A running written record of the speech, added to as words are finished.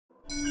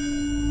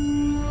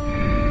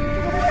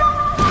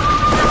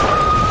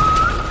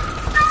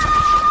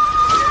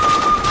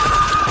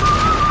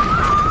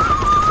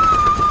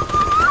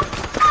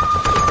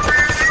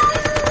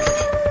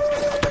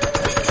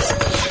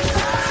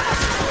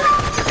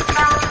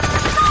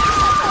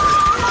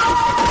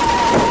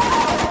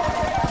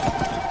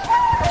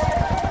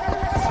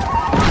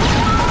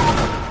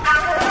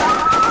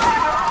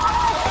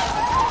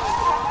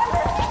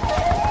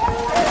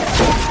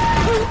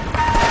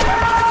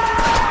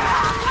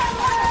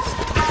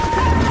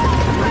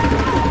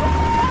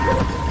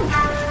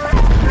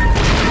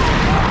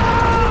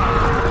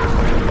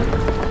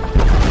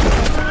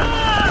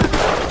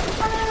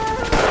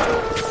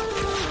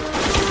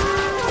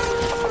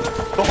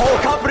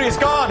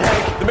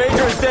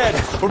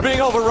We're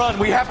being overrun.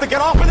 We have to get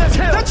off of this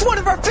hill. That's one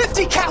of our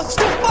 50 cows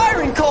still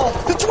firing, Cole.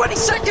 The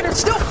 22nd are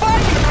still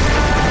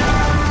fighting.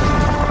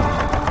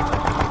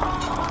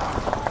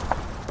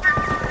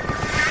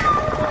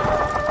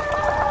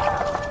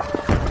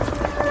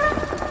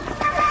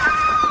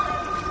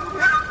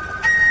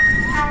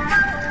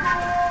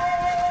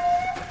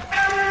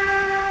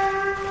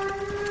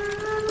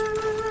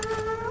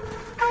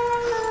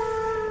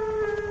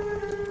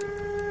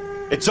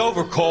 It's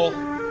over, Cole.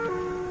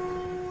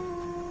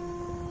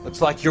 Looks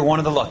like you're one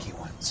of the lucky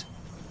ones.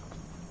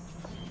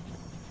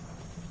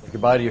 Say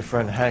goodbye to your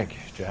friend Hank,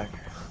 Jack.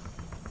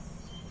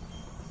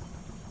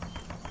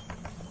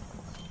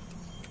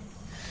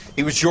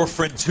 He was your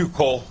friend too,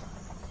 Cole.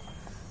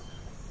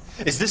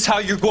 Is this how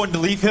you're going to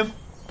leave him?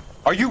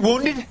 Are you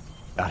wounded?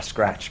 Not a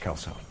scratch,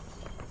 Kelso.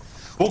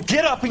 Well,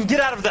 get up and get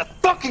out of that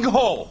fucking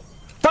hole!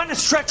 Find a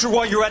stretcher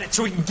while you're at it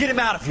so we can get him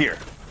out of here.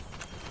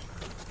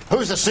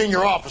 Who's the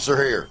senior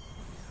officer here?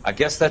 I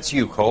guess that's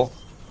you, Cole.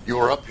 You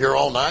were up here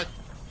all night?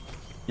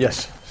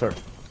 Yes, sir.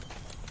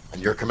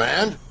 And your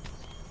command?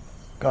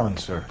 Gone,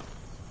 sir.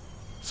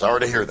 Sorry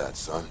to hear that,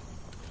 son.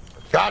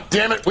 God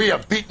damn it, we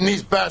have beaten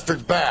these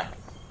bastards back.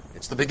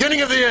 It's the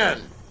beginning of the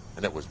end,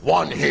 and it was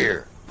one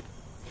here.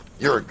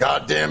 You're a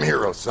goddamn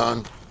hero,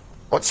 son.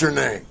 What's your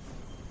name?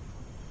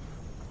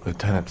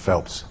 Lieutenant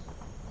Phelps,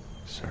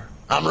 sir.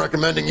 I'm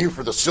recommending you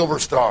for the Silver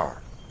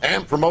Star,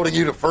 and promoting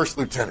you to First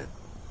Lieutenant.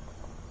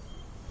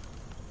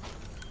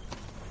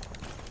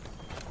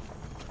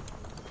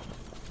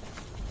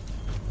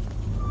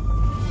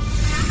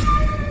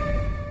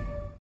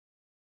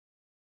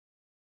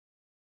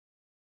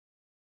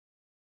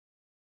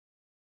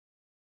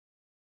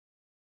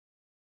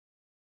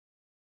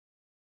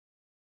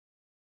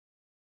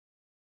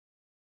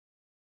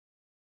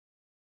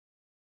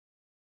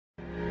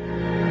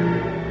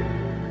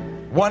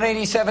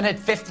 .187 at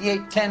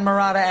 5810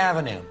 Murata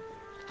Avenue.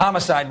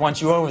 Homicide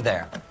wants you over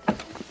there.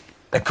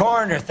 The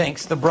coroner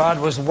thinks the broad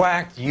was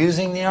whacked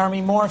using the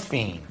Army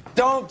morphine.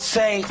 Don't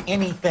say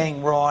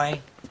anything, Roy.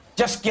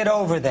 Just get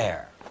over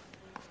there.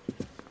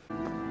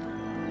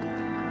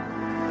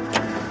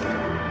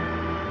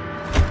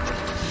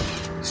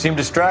 Seem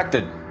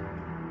distracted.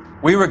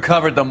 We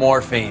recovered the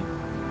morphine.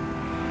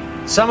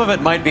 Some of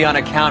it might be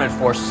unaccounted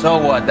for, so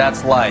what?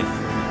 That's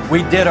life.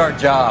 We did our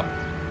job.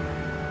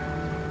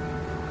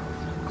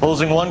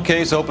 Closing one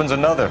case opens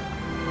another.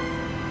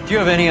 Do you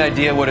have any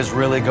idea what is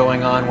really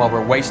going on while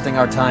we're wasting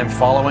our time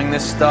following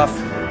this stuff?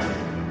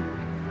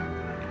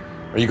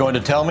 Are you going to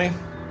tell me?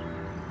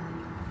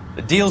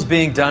 The deals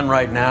being done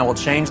right now will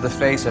change the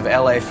face of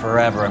LA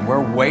forever, and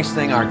we're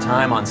wasting our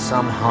time on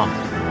some hump.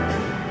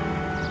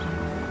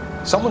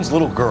 Someone's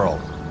little girl.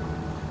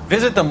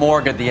 Visit the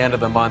morgue at the end of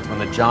the month when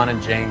the John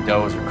and Jane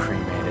Does are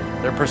cremated.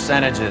 Their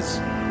percentages.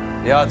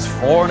 The odds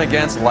for and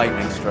against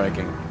lightning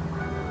striking.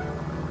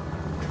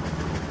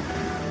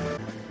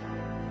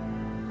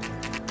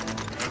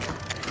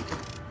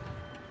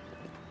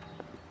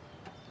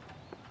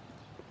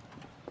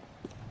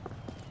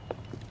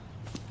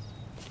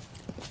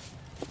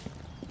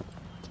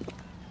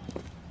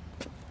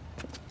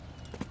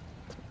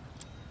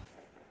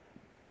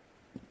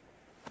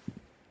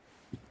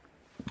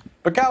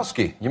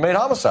 Bukowski, you made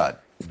Homicide.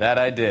 That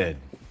I did.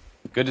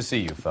 Good to see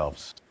you,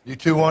 Phelps. You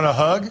two want a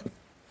hug?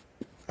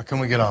 Or can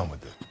we get on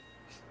with it?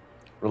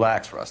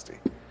 Relax, Rusty.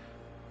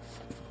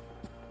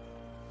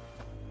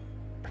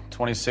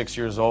 26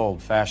 years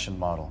old, fashion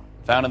model.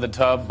 Found in the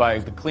tub by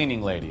the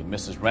cleaning lady,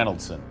 Mrs.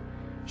 Reynoldson.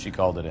 She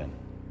called it in.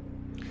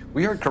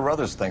 We heard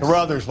Carruthers thinks...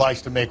 Carruthers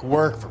likes to make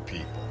work for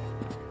people.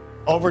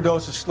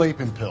 Overdose of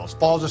sleeping pills.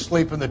 Falls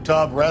asleep in the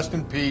tub. Rest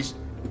in peace.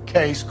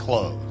 Case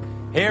closed.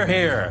 Here,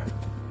 here.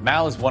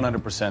 Mal is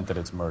 100% that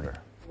it's murder.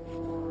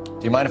 Do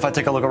you mind if I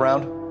take a look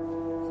around?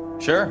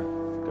 Sure.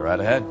 Go right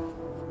ahead.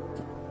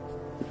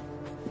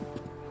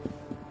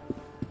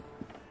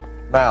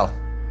 Mal,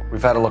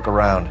 we've had a look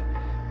around.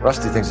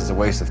 Rusty thinks it's a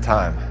waste of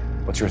time.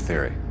 What's your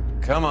theory?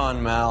 Come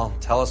on, Mal.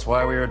 Tell us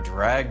why we were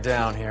dragged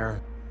down here.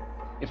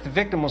 If the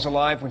victim was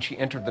alive when she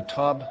entered the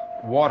tub,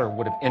 water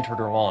would have entered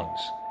her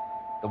lungs.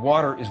 The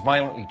water is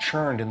violently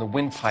churned in the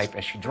windpipe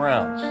as she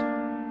drowns.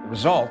 The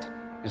result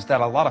is that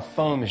a lot of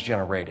foam is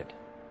generated.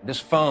 This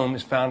foam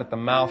is found at the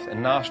mouth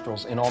and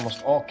nostrils in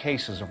almost all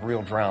cases of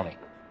real drowning.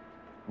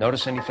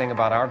 Notice anything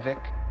about our Vic?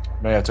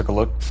 May I take a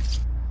look?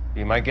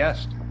 Be my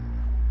guest.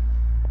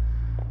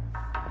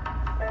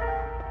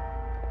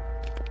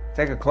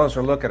 Take a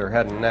closer look at her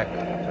head and neck.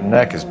 Her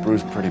neck is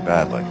bruised pretty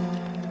badly.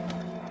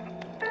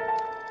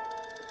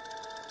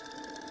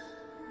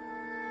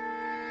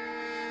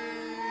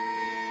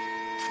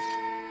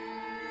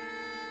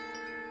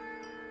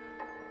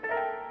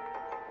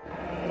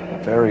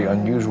 A very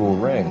unusual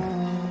ring.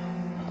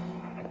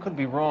 I could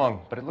be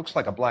wrong, but it looks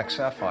like a black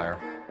sapphire.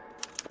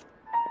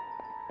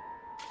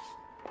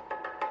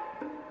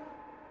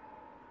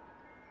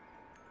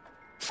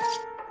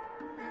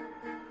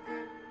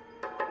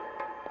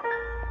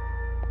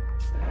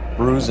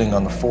 Bruising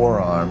on the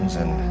forearms,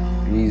 and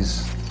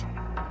these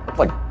look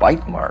like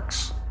bite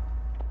marks.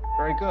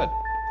 Very good.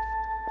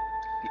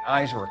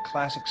 eyes are a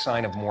classic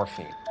sign of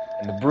morphine,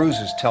 and the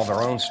bruises tell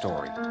their own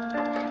story.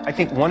 I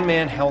think one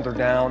man held her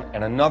down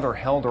and another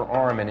held her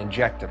arm and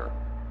injected her.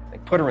 They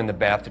put her in the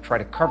bath to try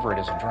to cover it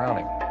as a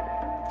drowning.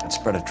 And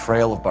spread a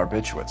trail of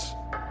barbiturates.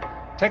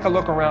 Take a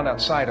look around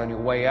outside on your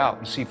way out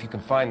and see if you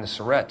can find the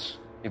syrettes.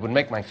 It would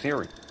make my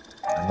theory.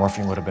 And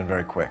morphine would have been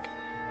very quick,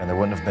 and there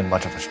wouldn't have been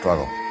much of a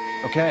struggle.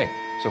 Okay,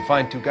 so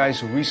find two guys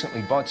who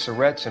recently bought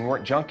syrettes and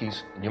weren't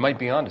junkies, and you might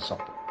be onto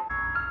something.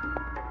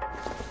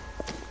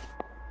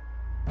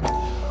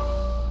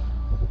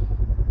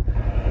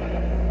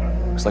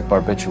 Looks like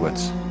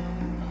barbiturates.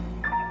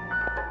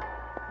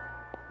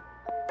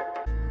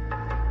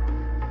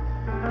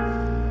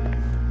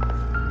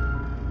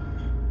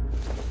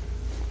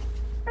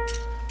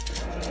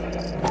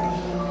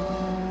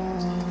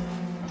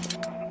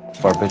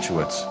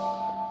 Barbiturates.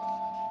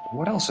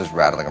 What else is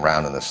rattling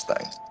around in this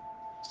thing?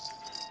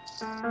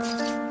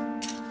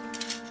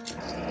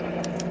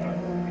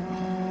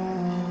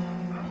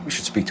 We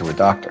should speak to a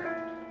doctor.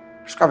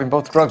 Prescribing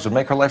both drugs would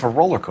make her life a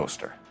roller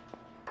coaster.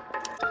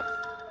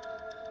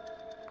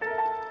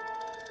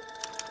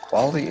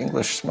 Quality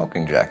English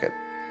smoking jacket.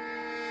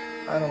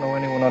 I don't know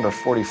anyone under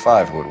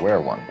 45 who would wear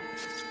one.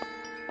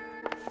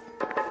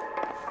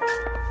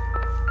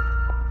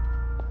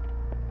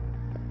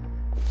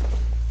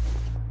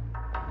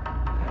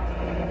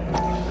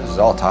 This is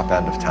all top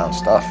end of town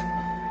stuff.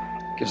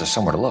 Gives us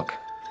somewhere to look.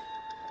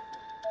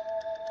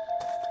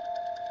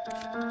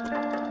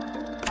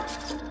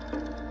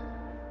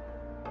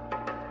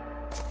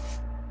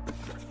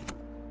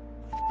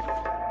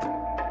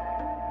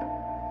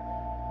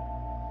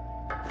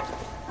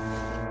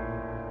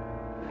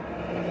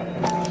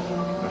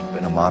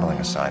 Modeling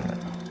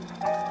assignment.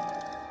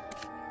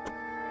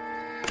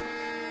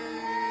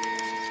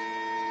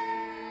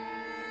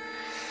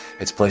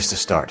 It's a place to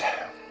start.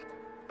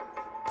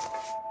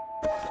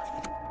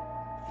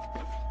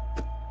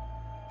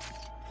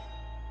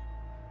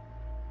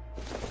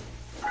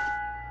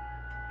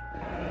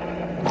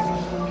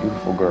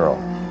 Beautiful girl.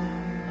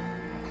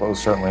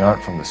 Clothes certainly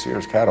aren't from the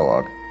Sears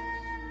catalog.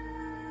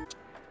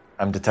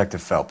 I'm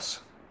Detective Phelps.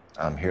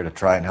 I'm here to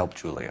try and help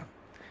Julia.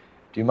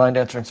 Do you mind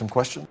answering some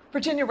questions?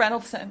 Virginia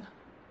Reynoldson,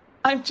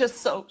 I'm just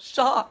so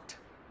shocked.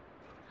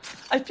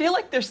 I feel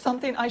like there's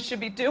something I should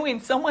be doing,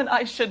 someone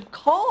I should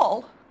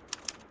call.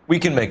 We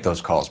can make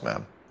those calls,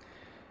 ma'am.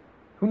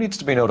 Who needs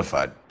to be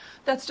notified?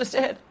 That's just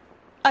it.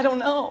 I don't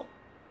know.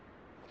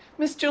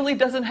 Miss Julie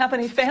doesn't have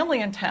any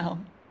family in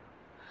town.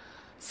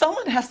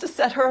 Someone has to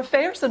set her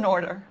affairs in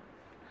order.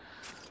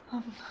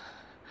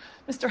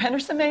 Mr.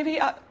 Henderson, maybe?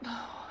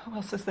 Who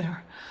else is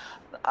there?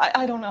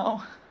 I don't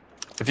know.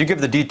 If you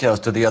give the details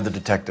to the other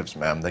detectives,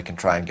 ma'am, they can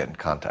try and get in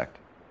contact.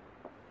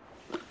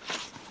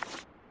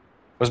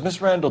 Was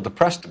Miss Randall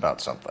depressed about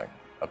something?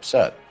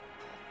 Upset?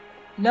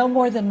 No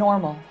more than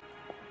normal.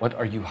 What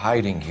are you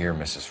hiding here,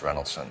 Mrs.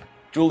 Reynoldson?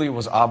 Julia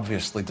was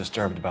obviously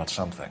disturbed about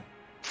something.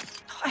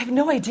 I have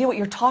no idea what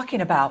you're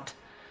talking about.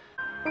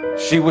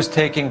 She was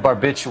taking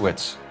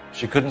barbiturates.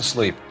 She couldn't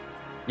sleep.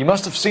 You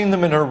must have seen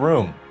them in her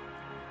room.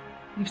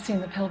 You've seen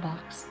the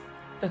pillbox,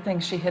 the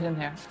things she hid in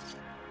there.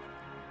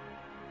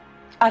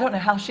 I don't know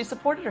how she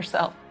supported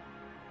herself.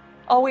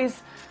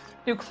 Always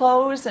new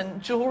clothes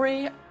and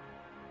jewelry.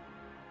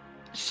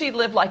 She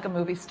lived like a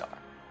movie star.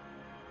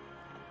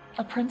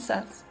 A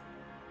princess.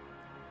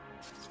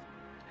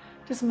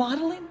 Does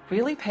modeling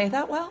really pay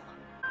that well?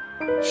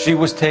 She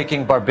was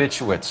taking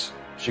barbiturates.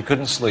 She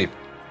couldn't sleep.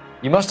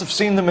 You must have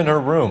seen them in her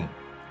room.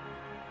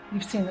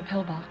 You've seen the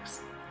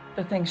pillbox,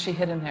 the things she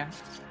hid in there.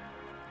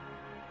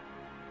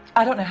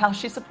 I don't know how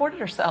she supported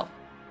herself.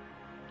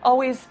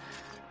 Always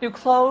new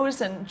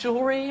clothes and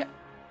jewelry.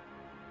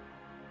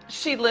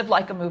 She lived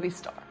like a movie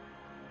star.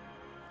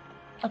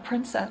 A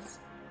princess.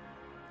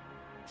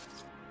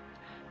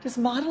 Does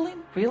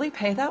modeling really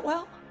pay that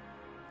well?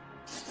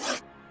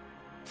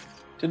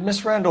 Did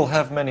Miss Randall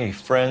have many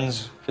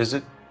friends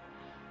visit?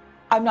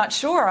 I'm not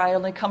sure. I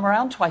only come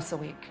around twice a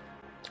week.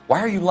 Why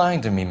are you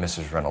lying to me,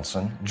 Mrs.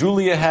 Reynoldson?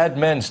 Julia had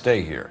men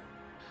stay here.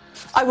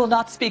 I will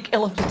not speak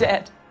ill of the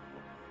dead.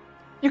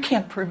 You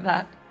can't prove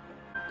that.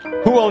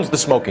 Who owns the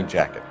smoking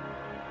jacket?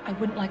 I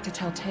wouldn't like to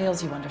tell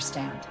tales, you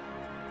understand.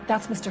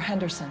 That's Mr.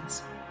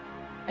 Henderson's.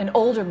 An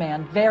older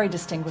man, very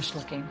distinguished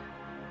looking.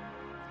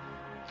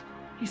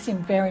 He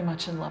seemed very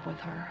much in love with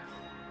her.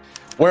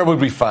 Where would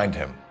we find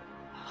him?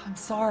 I'm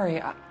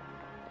sorry.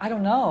 I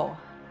don't know.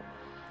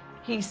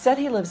 He said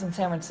he lives in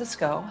San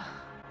Francisco.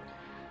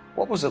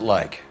 What was it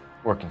like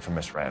working for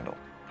Miss Randall?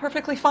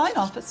 Perfectly fine,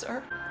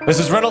 officer.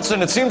 Mrs.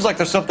 Reynoldson, it seems like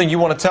there's something you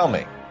want to tell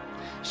me.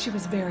 She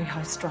was very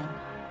high-strung.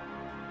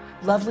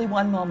 Lovely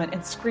one moment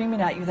and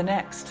screaming at you the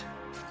next.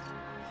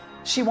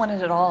 She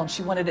wanted it all, and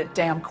she wanted it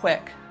damn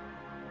quick.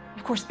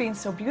 Of course, being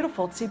so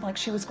beautiful, it seemed like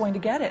she was going to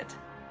get it.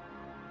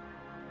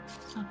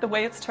 Not the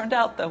way it's turned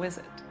out, though, is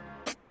it?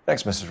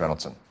 Thanks, Mrs.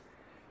 Reynoldson.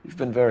 You've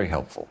been very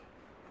helpful.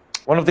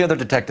 One of the other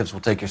detectives will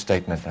take your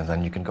statement, and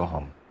then you can go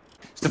home.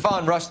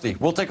 Stefan, Rusty,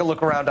 we'll take a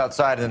look around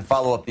outside and then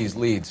follow up these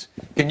leads.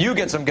 Can you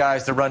get some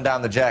guys to run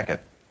down the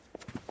jacket?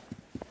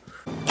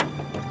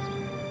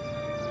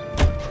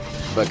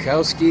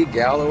 Bukowski,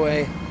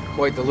 Galloway,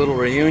 quite the little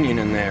reunion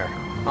in there.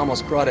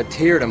 Almost brought a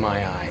tear to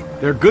my eye.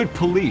 They're good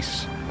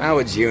police. How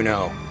would you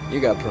know?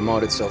 You got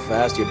promoted so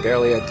fast you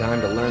barely had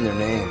time to learn their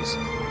names.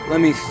 Let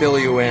me fill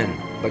you in.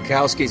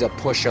 Bukowski's a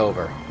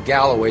pushover.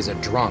 Galloway's a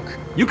drunk.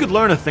 You could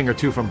learn a thing or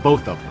two from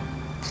both of them.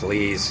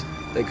 Please.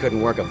 They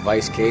couldn't work a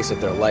vice case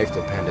if their life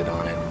depended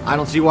on it. I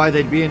don't see why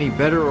they'd be any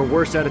better or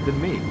worse at it than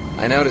me.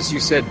 I noticed you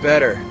said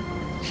better.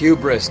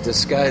 Hubris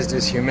disguised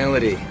as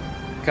humility.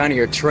 Kind of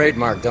your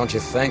trademark, don't you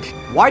think?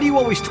 Why do you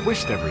always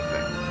twist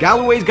everything?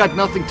 Galloway's got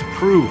nothing to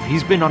prove.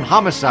 He's been on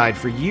Homicide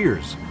for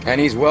years. And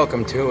he's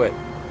welcome to it.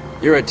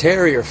 You're a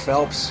terrier,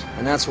 Phelps,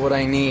 and that's what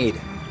I need.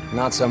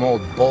 Not some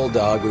old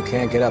bulldog who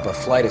can't get up a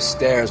flight of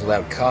stairs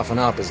without coughing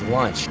up his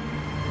lunch.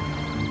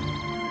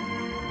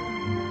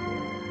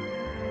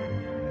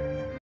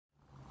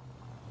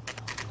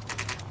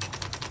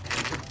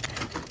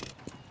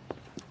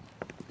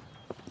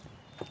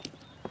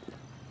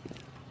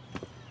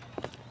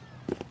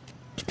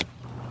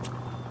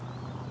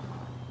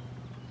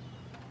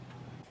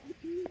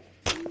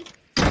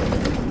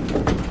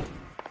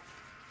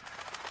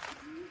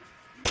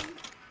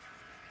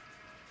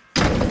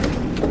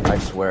 I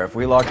swear, if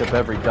we locked up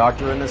every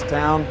doctor in this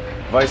town,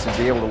 Vice would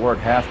be able to work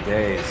half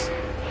days.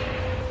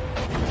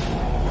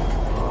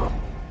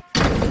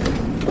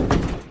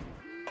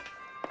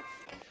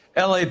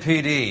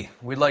 LAPD,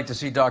 we'd like to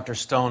see Dr.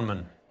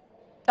 Stoneman.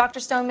 Dr.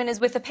 Stoneman is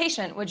with a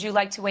patient. Would you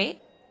like to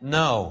wait?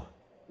 No,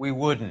 we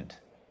wouldn't.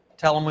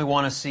 Tell him we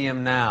want to see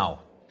him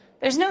now.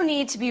 There's no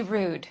need to be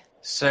rude.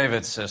 Save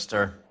it,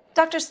 sister.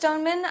 Dr.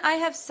 Stoneman, I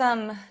have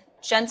some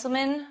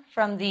gentlemen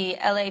from the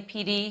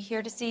LAPD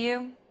here to see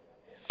you.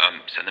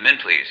 Send them in,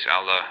 please.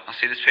 I'll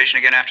see this patient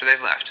again after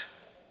they've left.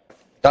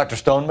 Dr.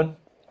 Stoneman,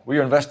 we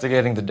are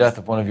investigating the death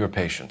of one of your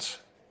patients,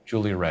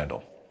 Julia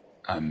Randall.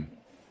 I'm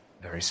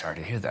very sorry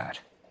to hear that.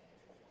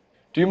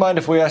 Do you mind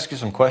if we ask you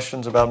some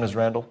questions about Ms.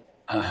 Randall?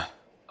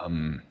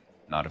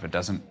 Not if it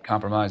doesn't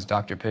compromise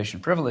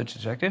doctor-patient privilege,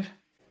 Detective.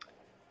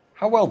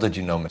 How well did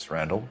you know Miss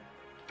Randall?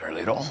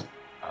 Barely at all.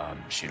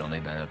 She'd only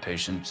been a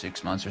patient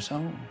 6 months or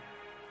so.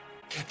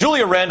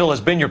 Julia Randall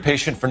has been your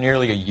patient for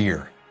nearly a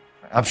year.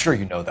 I'm sure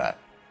you know that.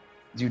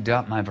 Do you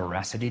doubt my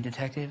veracity,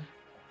 Detective?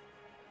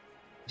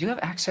 Do you have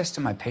access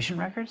to my patient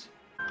records?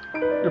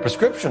 Your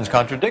prescriptions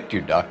contradict you,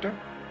 Doctor.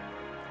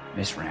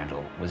 Miss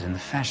Randall was in the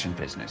fashion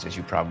business, as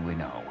you probably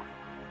know.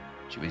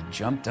 She was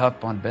jumped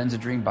up on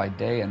Benzedrine by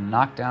day and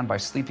knocked down by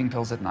sleeping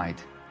pills at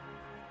night.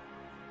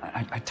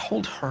 I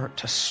told her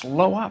to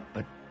slow up,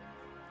 but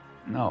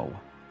no.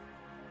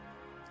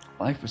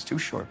 Life was too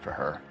short for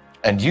her.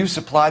 And you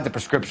supplied the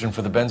prescription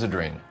for the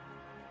Benzedrine?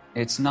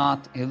 It's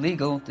not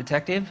illegal,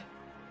 Detective.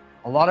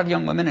 A lot of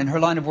young women in her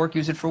line of work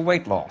use it for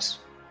weight loss.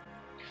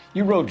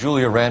 You wrote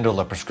Julia Randall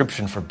a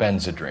prescription for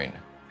Benzedrine.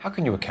 How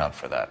can you account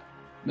for that?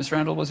 Miss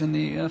Randall was in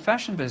the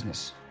fashion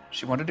business.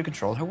 She wanted to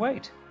control her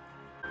weight.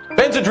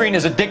 Benzedrine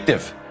is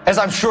addictive, as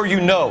I'm sure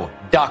you know,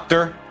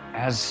 Doctor.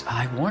 As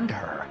I warned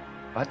her,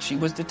 but she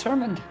was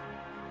determined.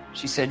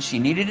 She said she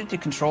needed it to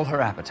control her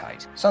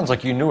appetite. Sounds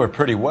like you knew her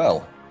pretty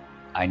well.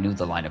 I knew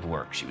the line of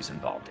work she was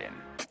involved in.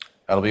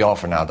 That'll be all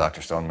for now,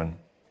 Dr. Stoneman.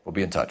 We'll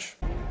be in touch.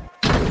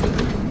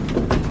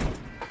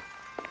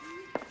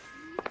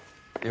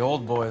 The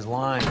old boy's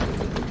lying.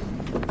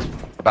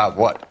 About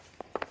what?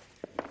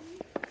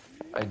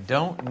 I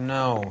don't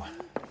know.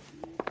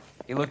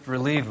 He looked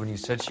relieved when you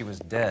said she was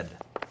dead.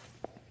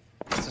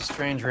 It's a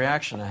strange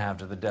reaction to have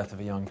to the death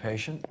of a young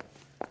patient.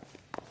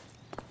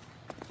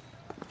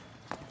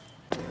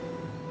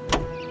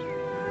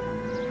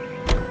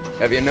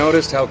 Have you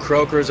noticed how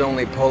croakers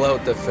only pull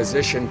out the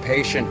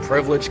physician-patient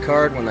privilege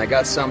card when they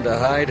got something to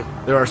hide?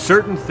 There are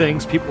certain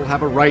things people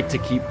have a right to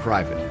keep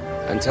private.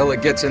 Until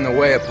it gets in the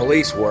way of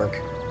police work.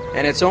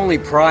 And it's only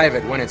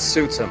private when it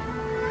suits them.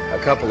 A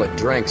couple of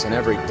drinks and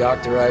every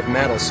doctor I've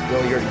met will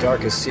spill your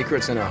darkest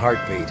secrets in a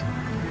heartbeat.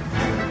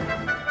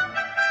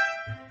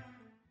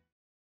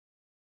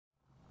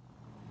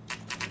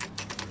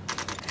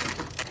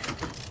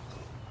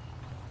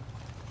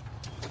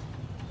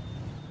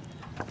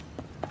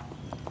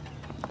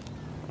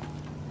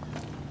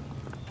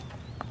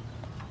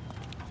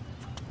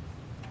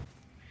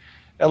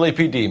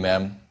 LAPD,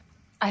 ma'am.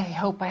 I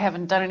hope I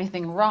haven't done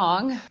anything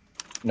wrong.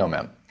 No,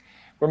 ma'am.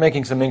 We're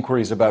making some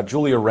inquiries about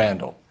Julia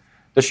Randall.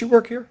 Does she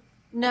work here?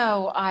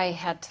 No, I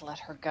had to let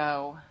her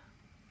go.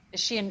 Is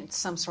she in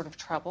some sort of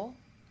trouble?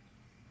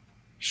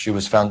 She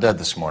was found dead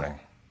this morning.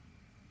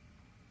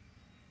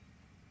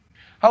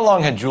 How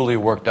long had Julia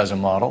worked as a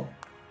model?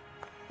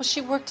 Well,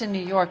 she worked in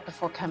New York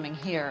before coming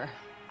here.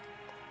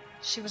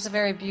 She was a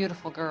very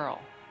beautiful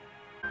girl.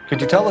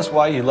 Could you tell us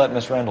why you let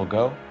Miss Randall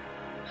go?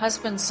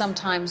 Husbands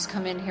sometimes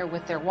come in here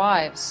with their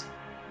wives.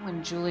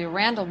 When Julia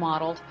Randall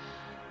modeled,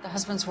 the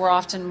husbands were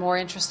often more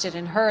interested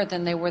in her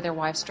than they were their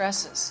wives'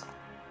 dresses.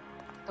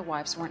 The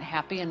wives weren't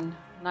happy, and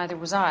neither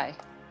was I.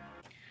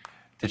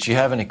 Did she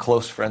have any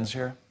close friends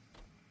here?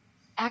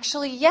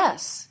 Actually,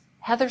 yes.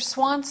 Heather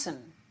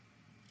Swanson.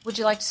 Would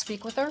you like to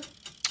speak with her?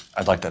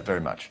 I'd like that very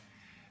much.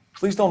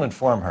 Please don't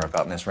inform her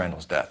about Miss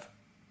Randall's death.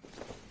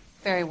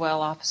 Very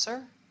well,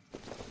 officer.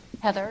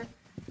 Heather,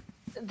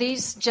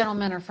 these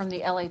gentlemen are from the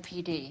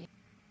LAPD.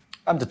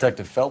 I'm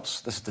Detective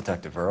Phelps. This is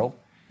Detective Earle.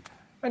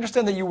 I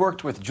understand that you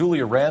worked with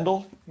Julia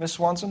Randall, Miss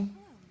Swanson?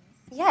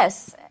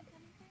 Yes.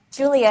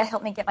 Julia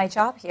helped me get my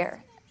job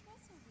here.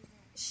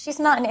 She's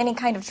not in any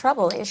kind of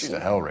trouble, is she? She's a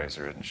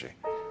hellraiser, isn't she?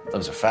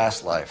 Lives a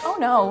fast life. Oh,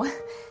 no.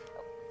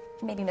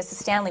 Maybe Mrs.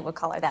 Stanley would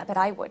call her that, but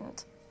I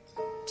wouldn't.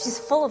 She's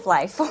full of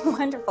life,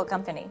 wonderful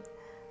company.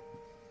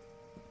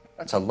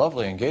 That's a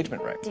lovely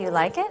engagement ring. Do you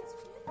like it?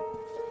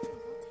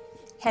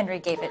 Henry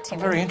gave it to I'm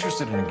me. very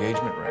interested in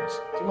engagement rings.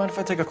 Do you mind if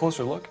I take a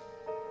closer look?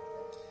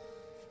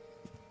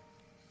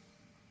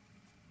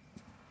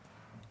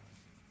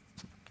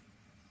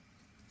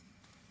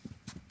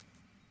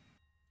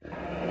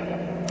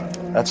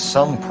 That's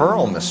some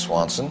pearl, Miss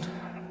Swanson.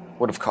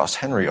 Would have cost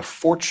Henry a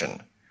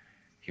fortune.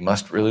 He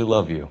must really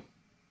love you.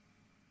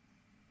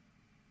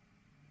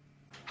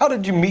 How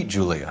did you meet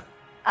Julia?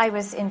 I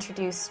was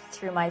introduced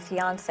through my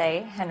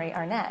fiancé, Henry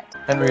Arnett.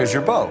 Henry is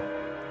your beau.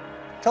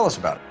 Tell us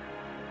about it.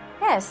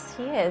 Yes,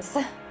 he is.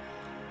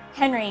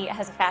 Henry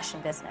has a fashion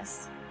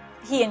business.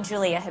 He and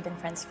Julia have been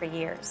friends for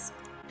years.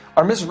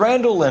 Are Miss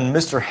Randall and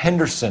Mr.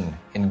 Henderson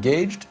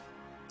engaged?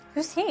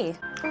 Who's he?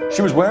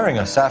 She was wearing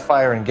a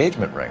sapphire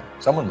engagement ring.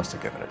 Someone must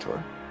have given it to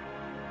her.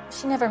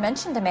 She never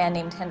mentioned a man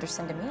named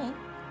Henderson to me.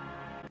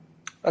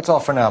 That's all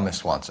for now, Miss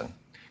Swanson.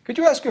 Could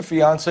you ask your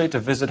fiancé to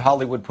visit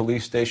Hollywood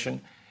Police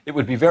Station? It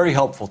would be very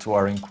helpful to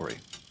our inquiry.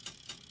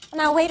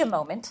 Now, wait a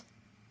moment.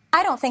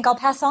 I don't think I'll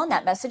pass on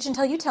that message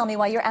until you tell me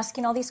why you're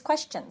asking all these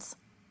questions.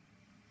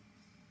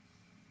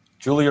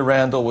 Julia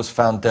Randall was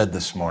found dead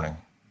this morning.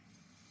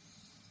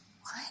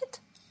 What?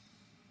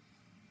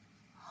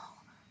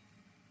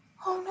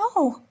 Oh,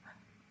 no.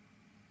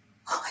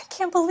 Oh, I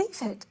can't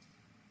believe it.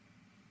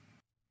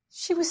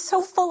 She was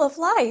so full of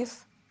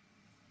life.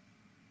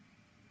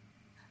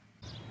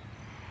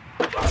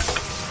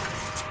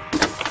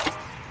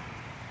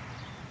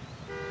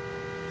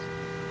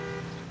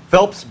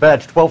 Phelps,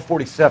 badge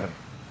 1247.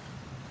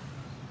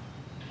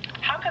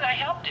 How can I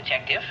help,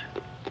 Detective?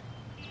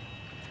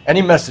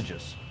 Any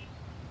messages?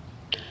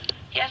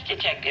 Yes,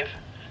 Detective.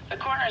 The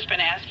coroner's been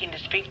asking to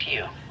speak to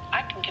you.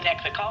 I can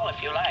connect the call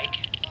if you like.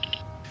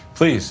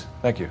 Please,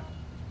 thank you.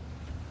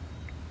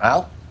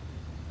 Al?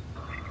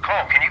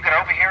 Cole, can you get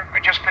over here? I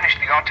just finished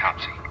the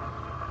autopsy.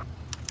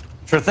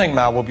 Sure thing,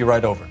 Mal. We'll be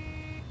right over.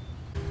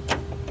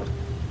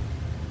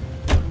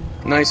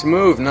 Nice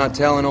move not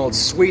telling old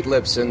Sweet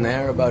Lips in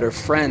there about her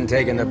friend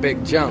taking the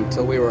big jump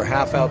till we were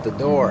half out the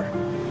door.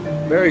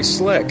 Very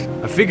slick.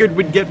 I figured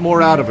we'd get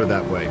more out of her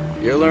that way.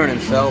 You're learning,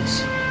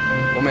 Phelps.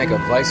 We'll make a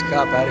vice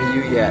cop out of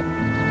you yet.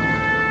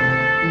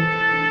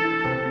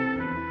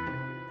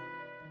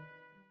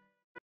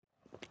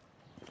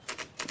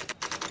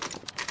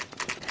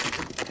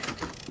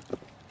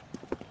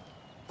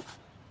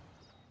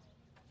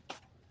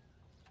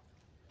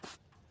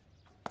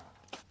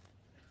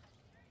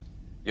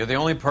 You're the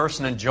only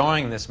person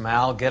enjoying this,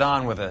 Mal. Get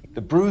on with it.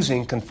 The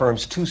bruising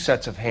confirms 2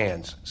 sets of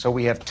hands, so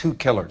we have 2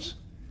 killers.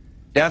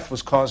 Death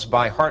was caused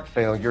by heart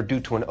failure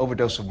due to an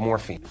overdose of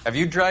morphine. Have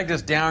you dragged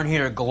us down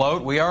here to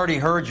gloat? We already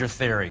heard your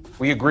theory.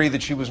 We agree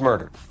that she was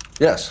murdered.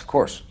 Yes, of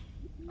course.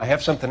 I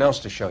have something else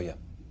to show you.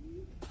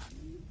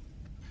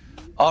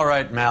 All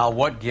right, Mal,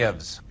 what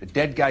gives? The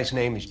dead guy's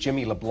name is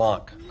Jimmy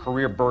LeBlanc,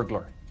 career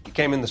burglar. He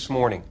came in this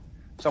morning.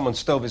 Someone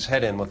stove his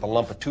head in with a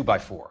lump of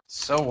 2x4.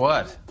 So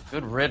what?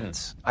 Good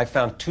riddance. I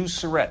found 2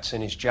 syrettes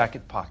in his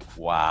jacket pocket.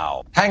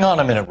 Wow. Hang on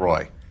a minute,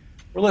 Roy.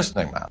 We're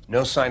listening, Mal.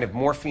 No sign of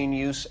morphine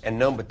use and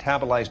no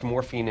metabolized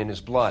morphine in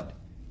his blood.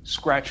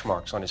 Scratch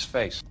marks on his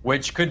face.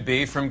 Which could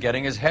be from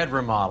getting his head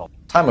remodeled.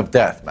 Time of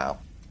death, Mal.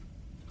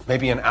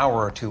 Maybe an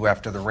hour or 2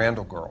 after the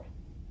Randall girl.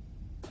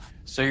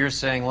 So you're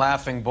saying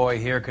Laughing Boy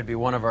here could be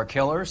one of our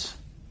killers?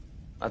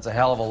 That's a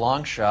hell of a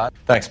long shot.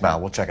 Thanks, Mal.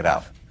 We'll check it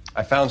out.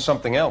 I found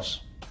something else.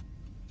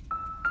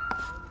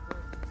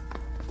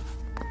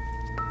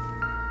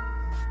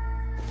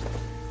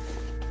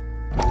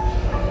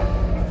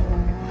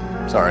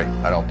 Sorry,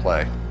 I don't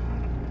play.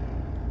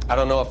 I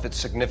don't know if it's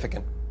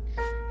significant.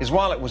 His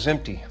wallet was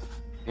empty.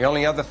 The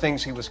only other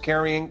things he was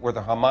carrying were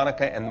the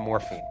harmonica and the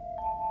morphine.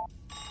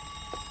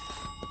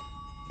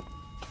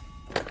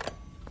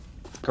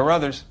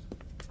 Carruthers.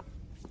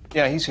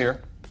 Yeah, he's here.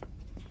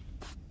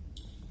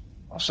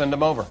 I'll send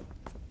him over.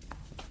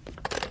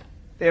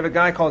 They have a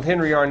guy called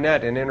Henry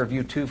Arnett in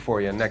interview 2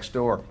 for you next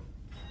door.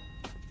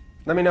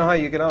 Let me know how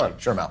you get on.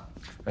 Sure, Mal.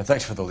 And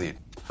thanks for the lead.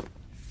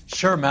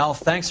 Sure, Mal.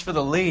 Thanks for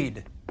the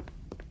lead.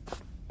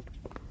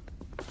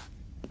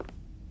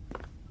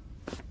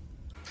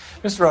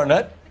 Mr.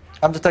 Arnett,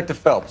 I'm Detective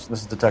Phelps.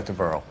 This is Detective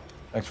Earle.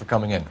 Thanks for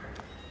coming in.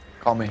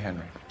 Call me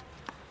Henry.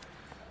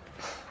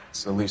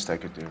 It's the least I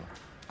could do.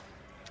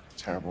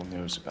 Terrible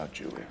news about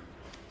Julia.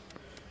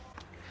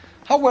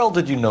 How well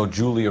did you know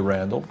Julia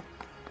Randall?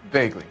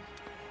 Vaguely.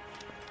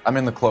 I'm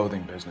in the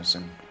clothing business,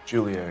 and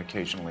Julia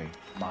occasionally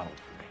modeled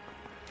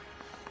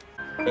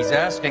for me. He's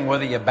asking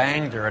whether you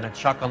banged her in a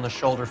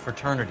chuck-on-the-shoulder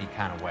fraternity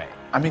kind of way.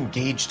 I'm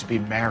engaged to be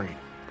married.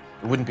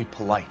 It wouldn't be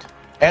polite.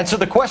 Answer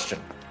the question.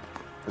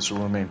 This will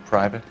remain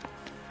private?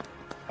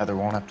 Heather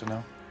won't have to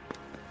know?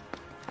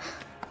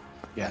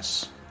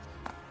 Yes.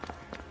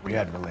 We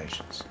had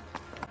relations.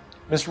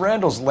 Miss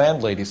Randall's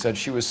landlady said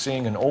she was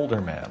seeing an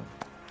older man.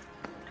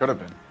 Could have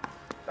been.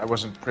 I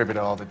wasn't privy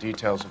to all the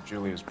details of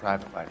Julia's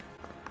private life.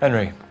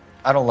 Henry,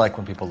 I don't like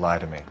when people lie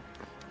to me.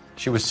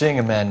 She was seeing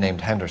a man named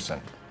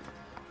Henderson.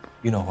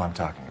 You know who I'm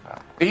talking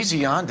about.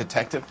 Easy on,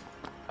 Detective.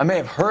 I may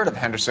have heard of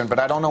Henderson, but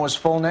I don't know his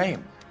full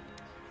name.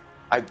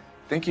 I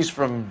think he's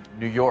from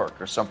New York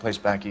or someplace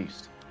back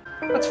east.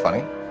 That's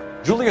funny.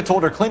 Julia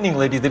told her cleaning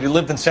lady that he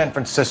lived in San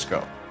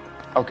Francisco.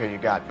 Okay, you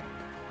got me.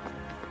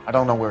 I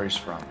don't know where he's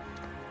from.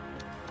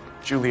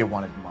 Julia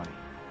wanted money.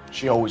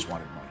 She always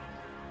wanted money.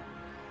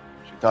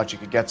 She thought she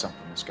could get some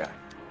from this guy.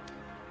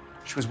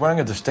 She was wearing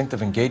a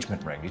distinctive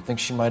engagement ring. Do you think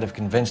she might have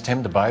convinced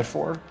him to buy it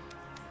for her?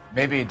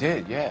 Maybe he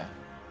did, yeah.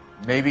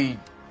 Maybe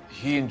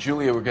he and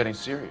Julia were getting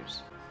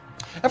serious.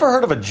 Ever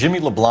heard of a Jimmy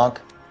LeBlanc?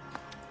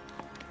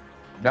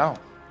 No.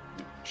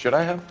 Should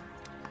I have?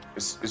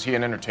 Is he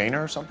an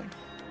entertainer or something?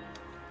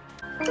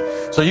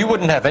 So you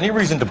wouldn't have any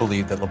reason to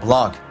believe that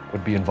LeBlanc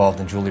would be involved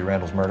in Julie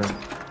Randall's murder?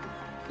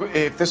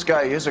 If this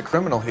guy is a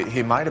criminal,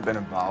 he might have been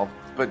involved.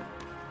 But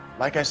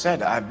like I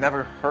said, I've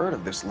never heard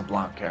of this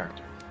LeBlanc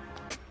character.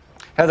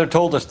 Heather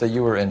told us that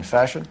you were in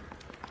fashion.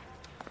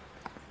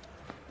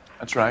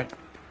 That's right.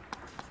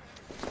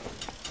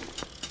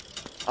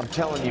 I'm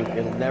telling you,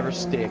 it'll never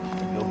stick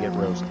and you'll get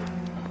roasted.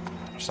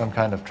 Some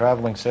kind of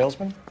traveling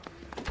salesman?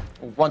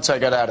 Once I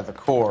got out of the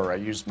Corps, I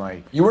used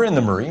my... You were in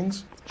the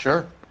Marines?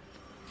 Sure.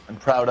 I'm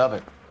proud of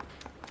it.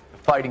 The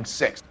Fighting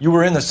Sixth. You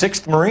were in the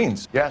 6th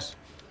Marines? Yes.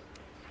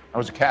 I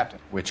was a captain.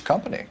 Which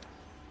company?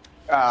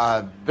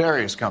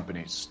 Various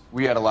companies.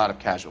 We had a lot of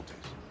casualties.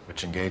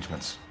 Which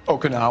engagements?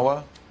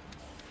 Okinawa.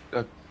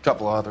 A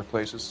couple of other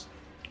places.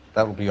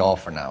 That will be all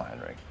for now,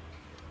 Henry.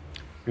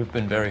 You've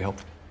been very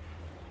helpful.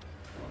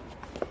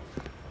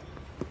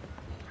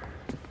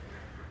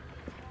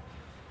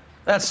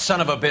 That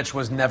son of a bitch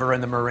was never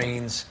in the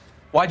Marines.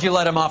 Why'd you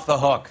let him off the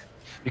hook?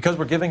 Because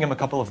we're giving him a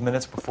couple of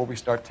minutes before we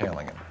start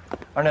tailing him.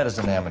 Arnett is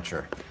an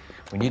amateur.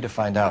 We need to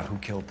find out who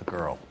killed the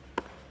girl.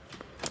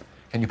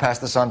 Can you pass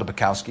this on to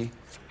Bukowski?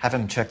 Have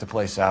him check the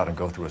place out and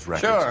go through his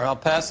records. Sure, I'll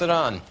pass it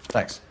on.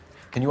 Thanks.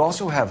 Can you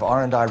also have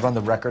R&I run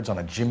the records on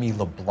a Jimmy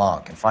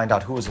LeBlanc and find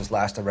out who was his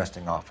last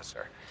arresting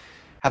officer?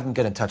 Have them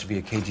get in touch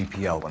via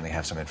KGPL when they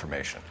have some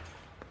information.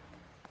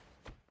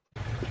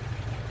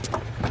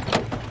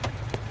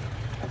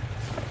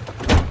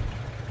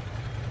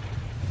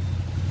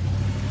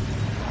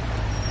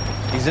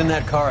 He's in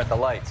that car at the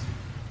lights.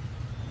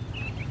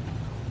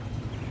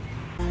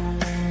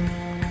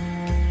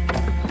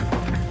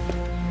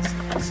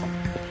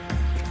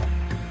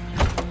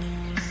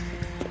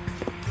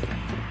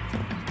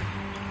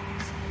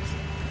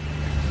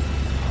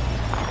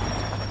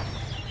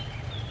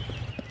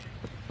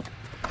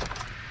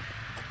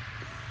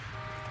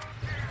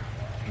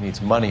 He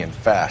needs money and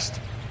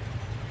fast.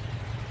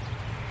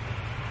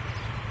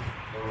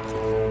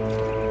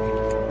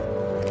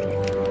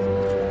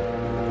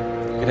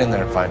 Get in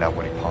there and find out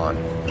what he pawned.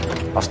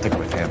 I'll stick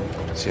with him,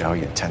 see how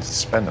he intends to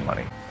spend the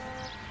money.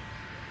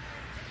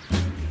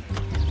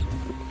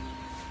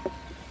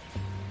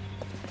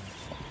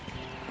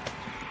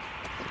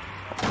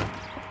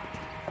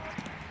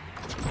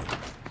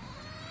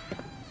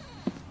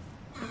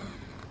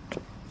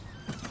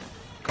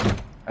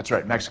 That's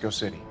right, Mexico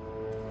City.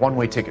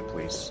 One-way ticket,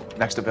 please.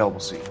 Next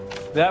available seat.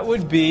 That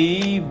would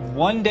be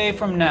 1 day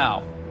from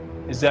now.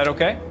 Is that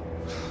okay?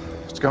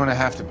 It's going to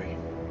have to be.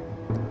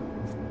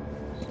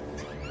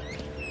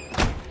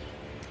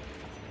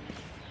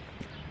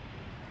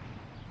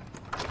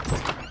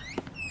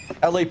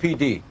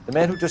 LAPD, the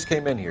man who just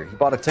came in here, he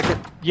bought a ticket?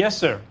 Yes,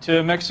 sir.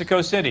 To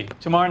Mexico City,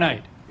 tomorrow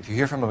night. If you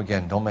hear from him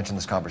again, don't mention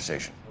this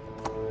conversation.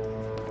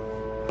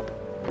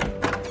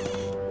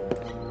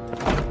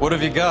 What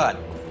have you got?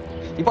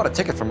 He bought a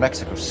ticket from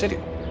Mexico City.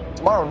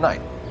 Tomorrow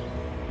night.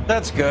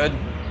 That's good.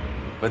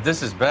 But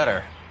this is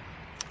better.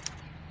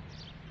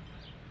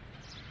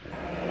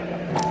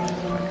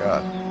 Oh my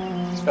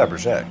God. It's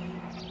Fabergé.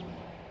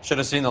 Should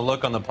have seen the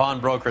look on the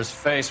pawnbroker's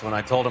face when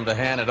I told him to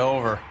hand it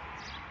over.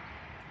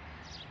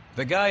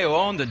 The guy who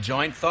owned the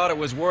joint thought it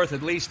was worth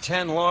at least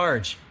 10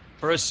 large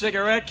for a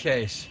cigarette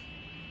case.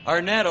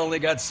 Arnett only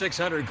got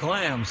 600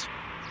 clams.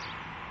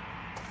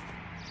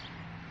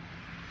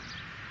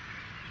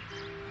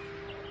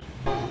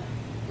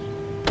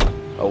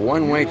 A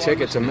one-way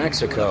ticket to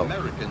Mexico.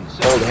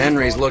 Old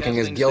Henry's looking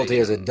as guilty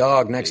as a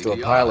dog next to a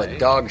pile of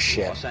dog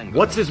shit.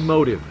 What's his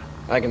motive?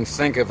 I can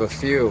think of a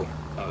few,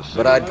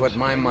 but I'd put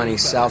my money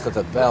south of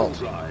the belt.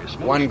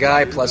 One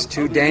guy plus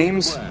 2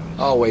 dames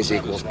always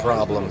equals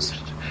problems.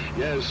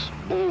 Yes,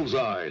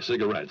 Bullseye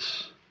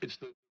cigarettes. It's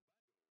the...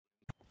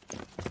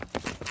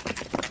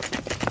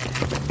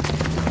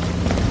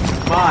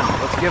 Come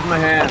on, let's give him a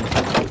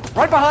hand.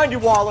 Right behind you,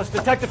 Wallace.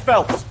 Detective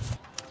Phelps.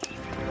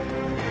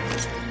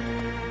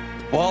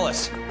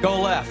 Wallace, go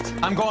left.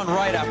 I'm going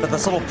right after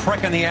this little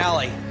prick in the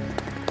alley.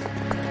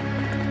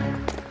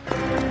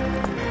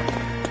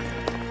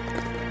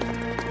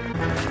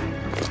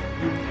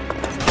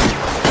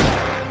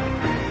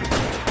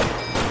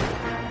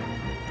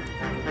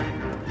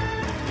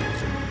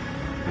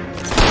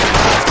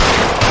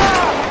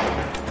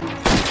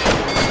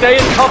 Stay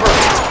in cover.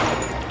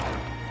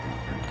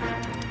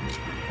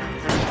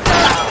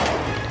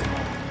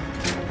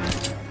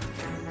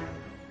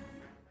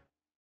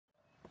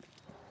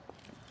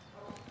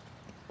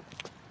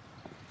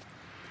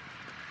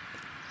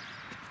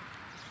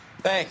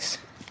 Thanks.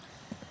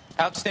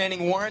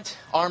 Outstanding warrant,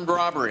 armed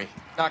robbery.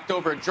 Knocked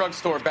over a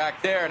drugstore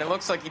back there, and it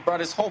looks like he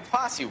brought his whole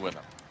posse with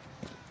him.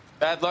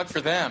 Bad luck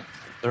for them.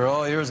 They're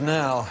all yours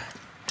now.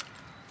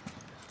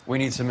 We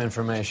need some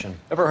information.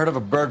 Ever heard of a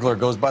burglar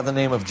goes by the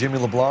name of Jimmy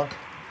LeBlanc?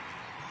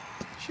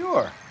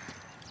 Sure.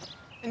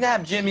 I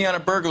nabbed Jimmy on a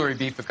burglary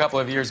beef a couple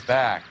of years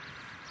back.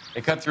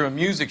 They cut through a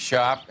music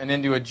shop and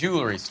into a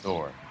jewelry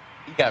store.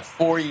 He got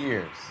 4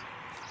 years.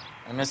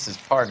 I missed his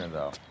partner,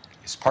 though.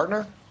 His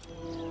partner?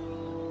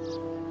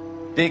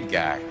 Big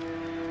guy.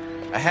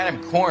 I had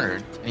him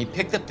cornered, and he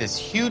picked up this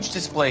huge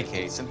display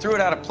case and threw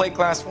it out a plate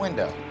glass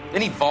window.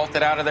 Then he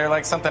vaulted out of there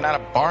like something out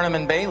of Barnum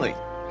and Bailey.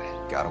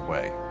 Got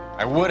away.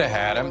 I would have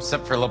had him,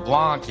 except for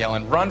LeBlanc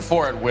yelling, "Run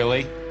for it,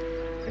 Willie!"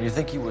 And you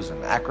think he was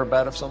an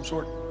acrobat of some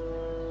sort?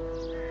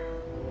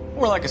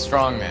 More like a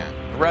strongman,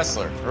 a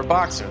wrestler, or a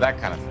boxer,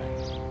 that kind of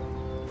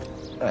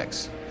thing.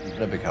 Thanks. You've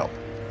been a big help.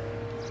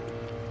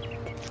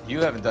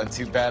 You haven't done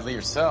too badly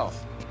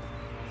yourself.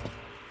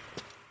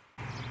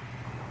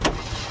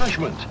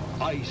 Refreshment,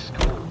 ice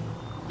cold.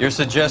 You're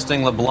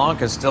suggesting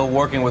LeBlanc is still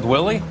working with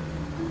Willie?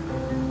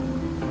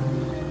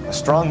 A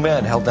strong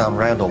man held down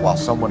Randall while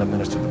someone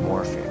administered the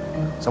morphine.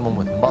 Someone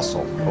with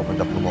muscle opened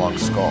up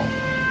LeBlanc's skull.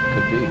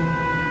 Could be.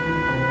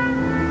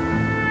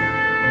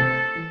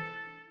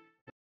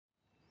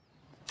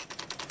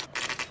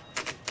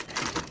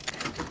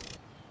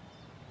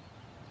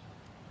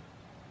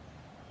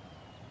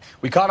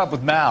 We caught up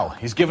with Mal.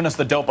 He's given us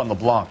the dope on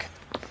LeBlanc.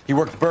 He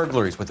worked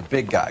burglaries with a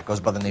big guy. Goes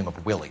by the name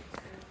of Willie.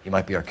 He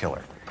might be our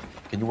killer.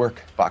 Can you work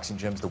boxing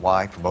gyms, the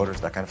Y, promoters,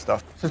 that kind of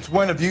stuff? Since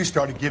when have you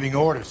started giving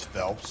orders,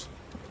 Phelps?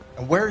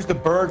 And where's the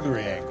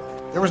burglary angle?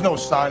 There was no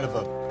sign of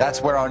a...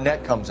 That's where our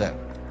net comes in.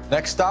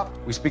 Next stop,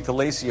 we speak to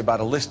Lacey about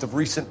a list of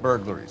recent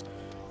burglaries.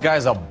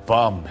 Guy's a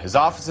bum. His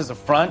office is a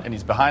front, and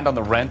he's behind on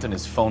the rent and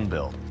his phone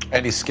bill.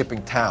 And he's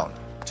skipping town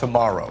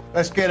tomorrow.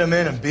 Let's get him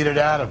in and beat it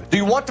out of it. Do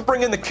you want to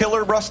bring in the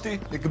killer, Rusty?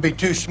 You could be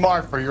too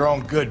smart for your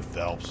own good,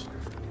 Phelps.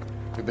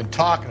 We've been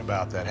talking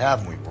about that,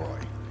 haven't we, Roy?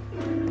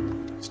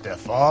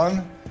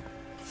 Stefan?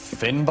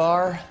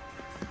 Finbar?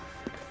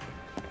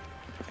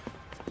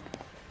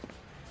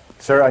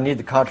 Sir, I need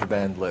the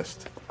contraband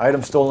list.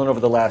 Items stolen over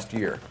the last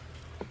year.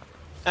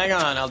 Hang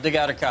on, I'll dig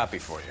out a copy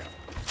for you.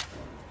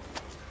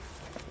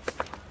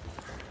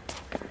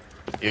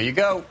 Here you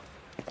go.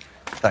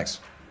 Thanks.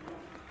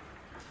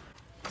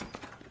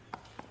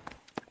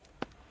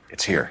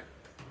 It's here.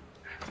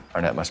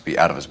 Arnett must be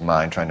out of his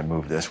mind trying to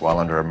move this while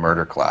under a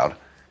murder cloud.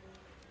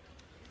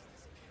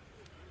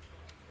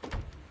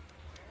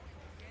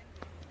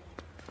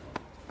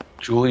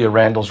 Julia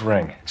Randall's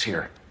ring. It's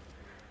here.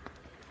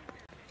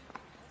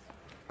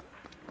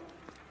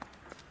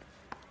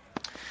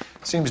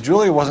 Seems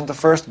Julia wasn't the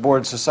first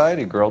bored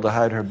society girl to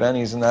hide her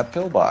bennies in that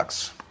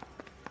pillbox.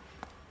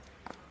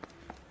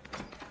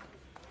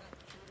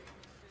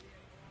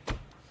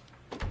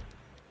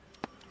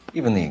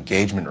 Even the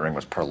engagement ring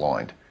was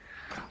purloined.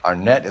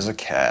 Arnett is a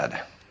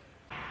cad.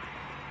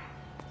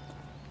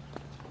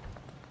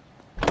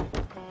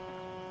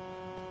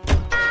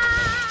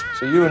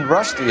 So you and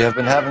Rusty have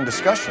been having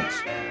discussions.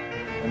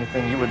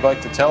 Anything you would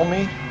like to tell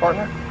me,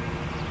 partner?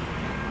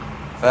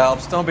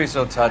 Phelps, don't be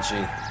so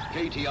touchy.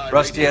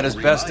 Rusty had his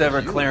best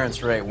ever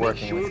clearance rate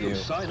working with you.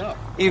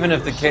 Even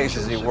if the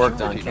cases he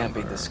worked on can't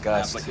be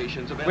discussed.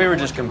 We were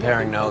just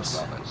comparing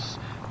notes.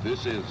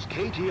 This is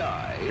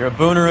KTI. You're a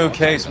Booneroo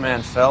case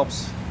man,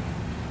 Phelps.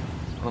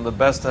 One of the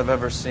best I've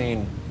ever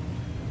seen.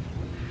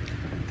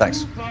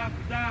 Thanks.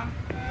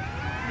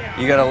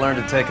 You gotta learn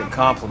to take a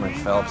compliment,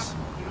 Phelps.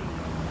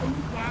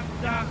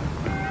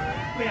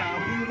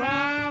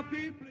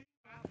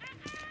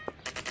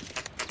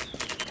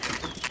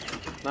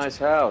 Nice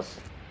house.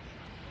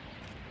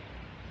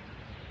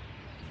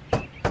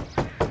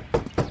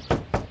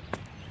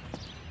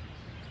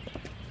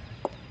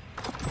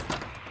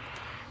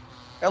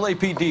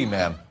 LAPD,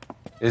 ma'am.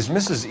 Is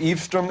Mrs.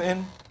 Eavestrom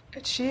in?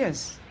 She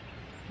is.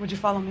 Would you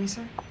follow me,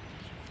 sir?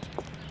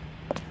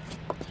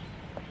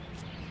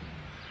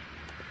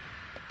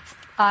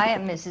 I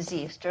am Mrs.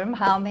 Eavestrom.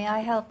 How may I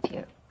help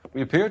you?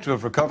 We appear to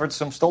have recovered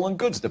some stolen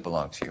goods that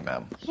belong to you,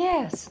 ma'am.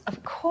 Yes,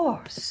 of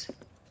course.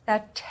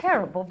 That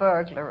terrible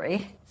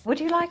burglary.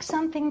 Would you like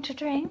something to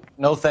drink?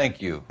 No,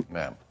 thank you,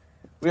 ma'am.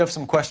 We have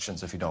some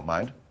questions, if you don't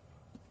mind.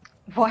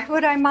 Why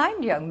would I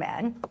mind, young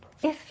man,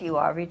 if you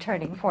are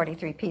returning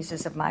 43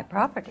 pieces of my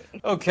property?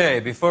 Okay,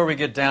 before we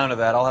get down to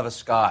that, I'll have a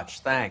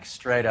scotch. Thanks,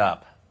 straight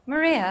up.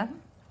 Maria,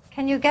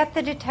 can you get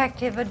the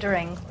detective a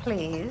drink,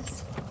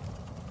 please?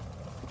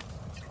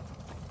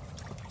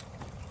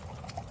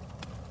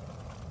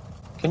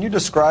 Can you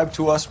describe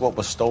to us what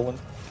was stolen?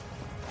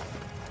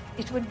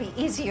 It would be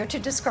easier to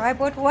describe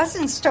what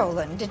wasn't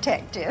stolen,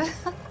 Detective.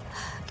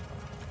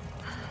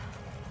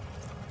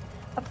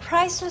 A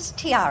priceless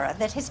tiara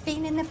that has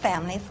been in the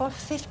family for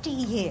 50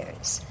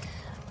 years.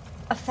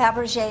 a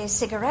Fabergé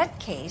cigarette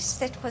case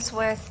that was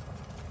worth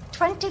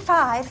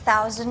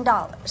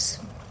 $25,000.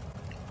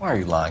 Why are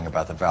you lying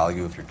about the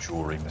value of your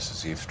jewelry,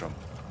 Mrs. Eavestrom?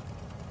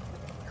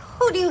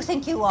 Who do you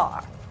think you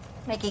are,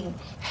 making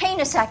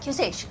heinous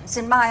accusations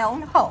in my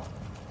own home?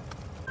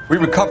 We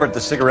recovered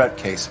the cigarette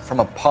case from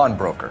a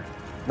pawnbroker.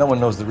 No one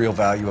knows the real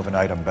value of an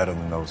item better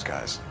than those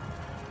guys.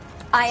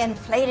 I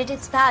inflated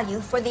its value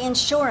for the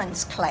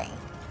insurance claim.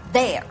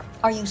 There.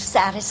 Are you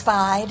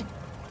satisfied?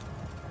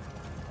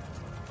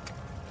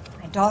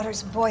 My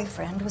daughter's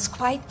boyfriend was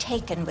quite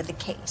taken with the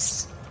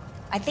case.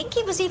 I think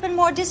he was even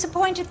more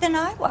disappointed than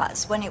I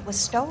was when it was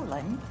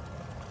stolen.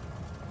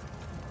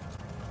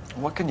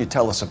 What can you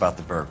tell us about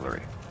the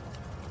burglary?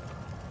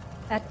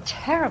 A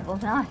terrible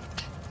night.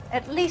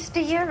 At least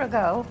a year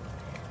ago.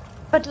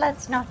 But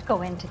let's not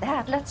go into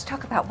that. Let's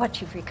talk about what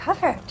you've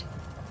recovered.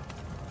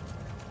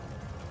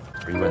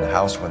 Were you in the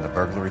house when the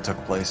burglary took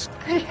place?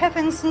 Good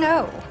heavens,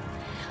 no.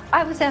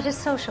 I was at a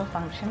social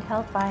function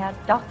held by a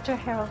Dr.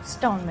 Harold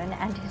Stoneman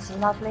and his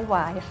lovely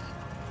wife.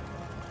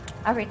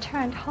 I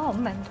returned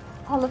home and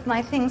all of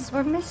my things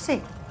were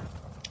missing.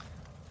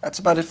 That's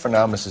about it for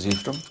now, Mrs.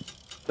 Eavestrom.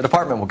 The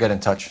department will get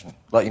in touch and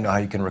let you know how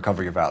you can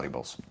recover your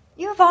valuables.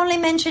 You've only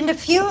mentioned a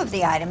few of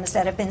the items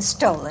that have been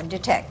stolen,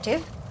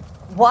 Detective.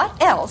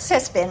 What else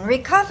has been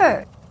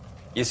recovered?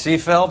 You see,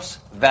 Phelps?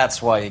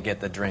 That's why you get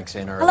the drinks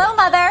in early. Hello,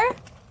 Mother.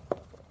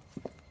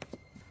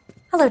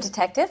 Hello,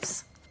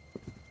 detectives.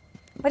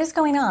 What is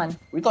going on?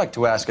 We'd like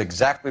to ask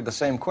exactly the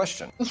same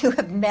question. You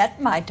have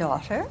met my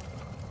daughter?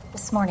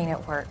 This morning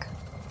at work.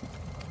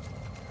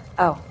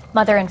 Oh,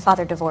 mother and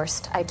father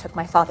divorced. I took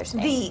my father's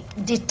name.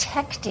 The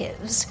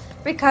detectives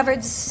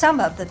recovered some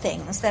of the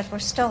things that were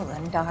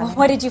stolen, darling. Well,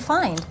 what did you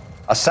find?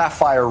 A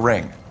sapphire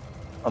ring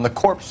on the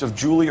corpse of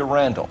Julia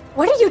Randall.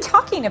 What are you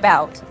talking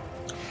about?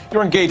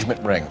 Your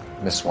engagement ring,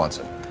 Miss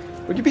Swanson.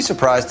 Would you be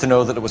surprised to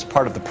know that it was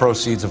part of the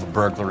proceeds of a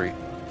burglary?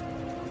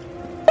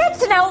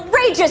 That's an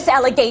outrageous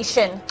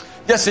allegation.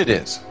 Yes, it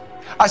is.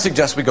 I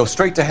suggest we go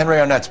straight to Henry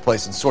Arnett's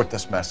place and sort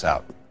this mess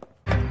out.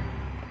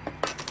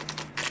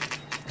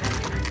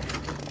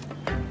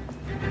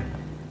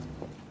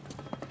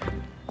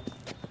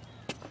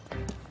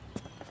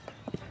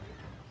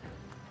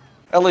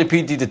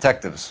 LAPD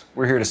detectives,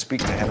 we're here to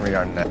speak to Henry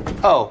Arnett.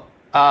 Oh,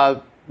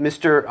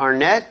 Mr.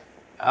 Arnett?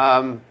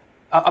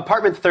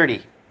 Apartment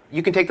 30.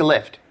 You can take the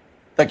lift.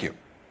 Thank you.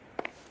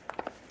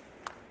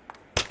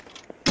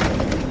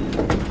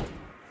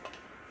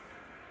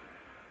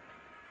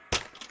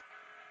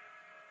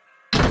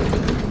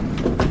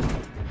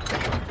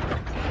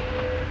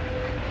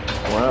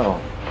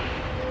 Well,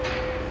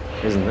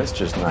 isn't this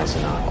just nice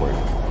and awkward?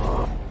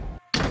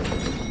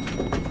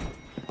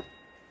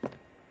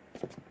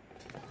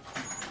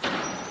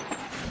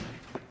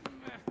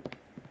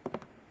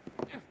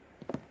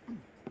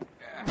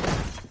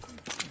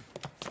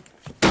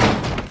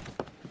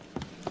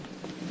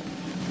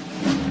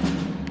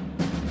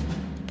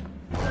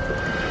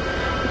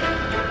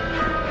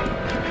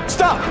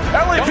 Stop!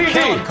 LAPD! Don't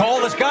kill him,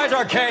 Cole. This guy's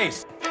our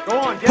case. Go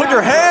on, get Put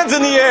your hands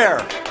in the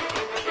air!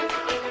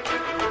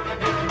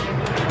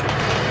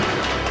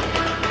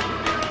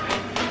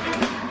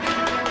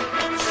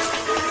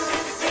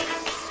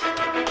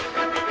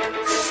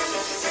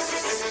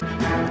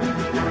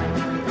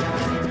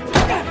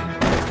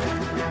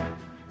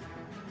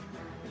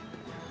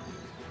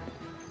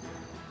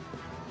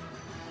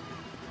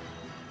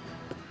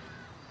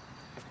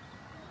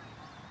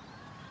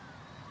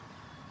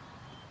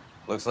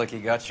 Looks like he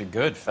got you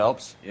good,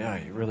 Phelps. Yeah,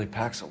 he really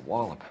packs a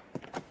wallop.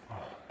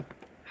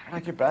 How did I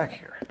get back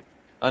here?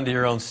 Under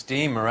your own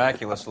steam,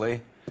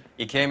 miraculously.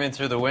 You came in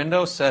through the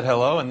window, said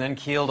hello, and then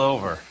keeled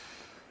over.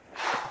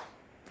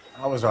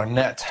 How was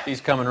Arnett?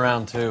 He's coming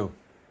around, too.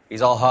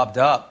 He's all hopped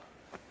up.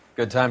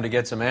 Good time to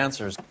get some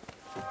answers.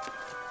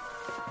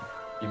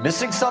 You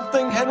missing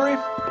something, Henry?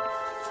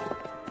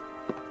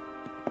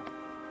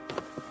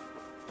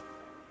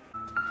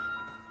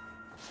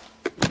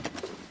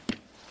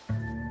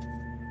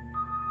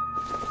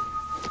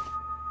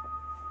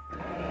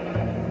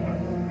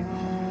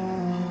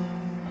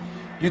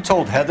 You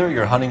told Heather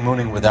you're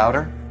honeymooning without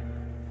her?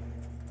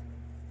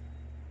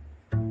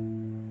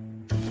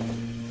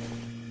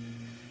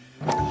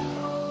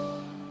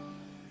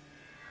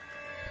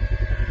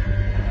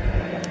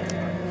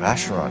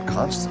 Vacheron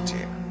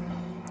Constantine.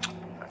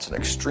 That's an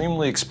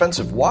extremely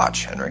expensive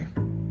watch, Henry.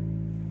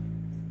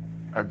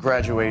 A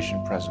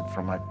graduation present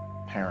from my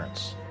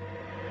parents.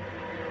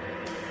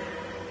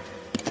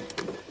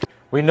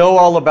 We know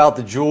all about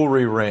the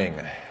jewelry ring.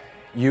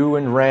 You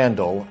and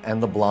Randall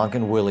and LeBlanc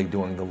and Willie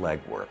doing the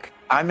legwork.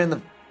 I'm in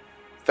the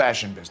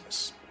fashion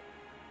business.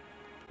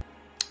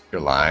 You're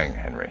lying,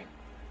 Henry.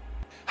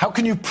 How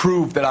can you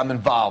prove that I'm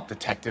involved,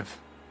 Detective?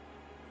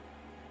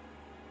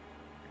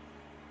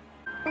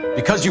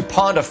 Because you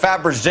pawned a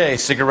Fabergé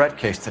cigarette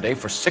case today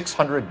for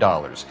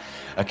 $600.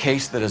 A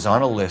case that is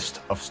on a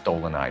list of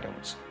stolen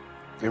items.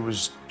 It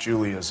was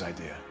Julia's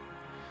idea.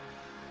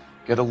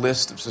 Get a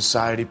list of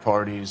society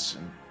parties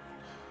and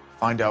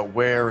find out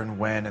where and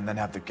when, and then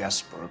have the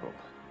guests burgled.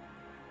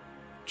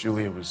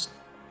 Julia was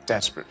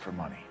desperate for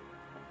money.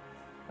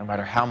 No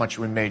matter how much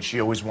we made, she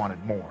always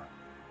wanted more.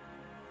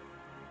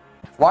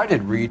 Why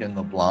did Reed and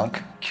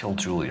LeBlanc kill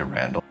Julia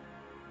Randall?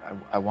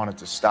 I wanted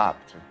to stop,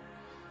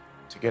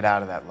 to get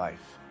out of that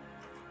life.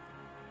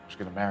 I was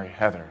going to marry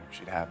Heather if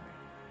she'd have me.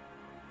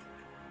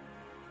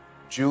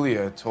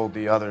 Julia told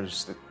the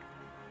others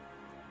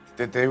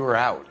that they were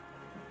out,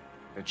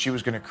 that she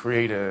was going to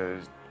create a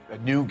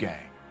new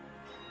gang.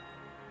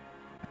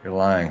 You're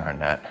lying,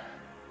 Arnett.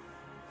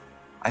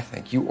 I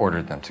think you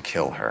ordered them to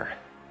kill her.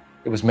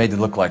 It was made to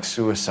look like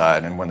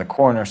suicide, and when the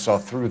coroner saw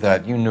through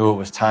that, you knew it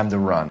was time to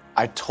run.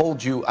 I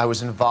told you I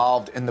was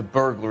involved in the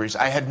burglaries.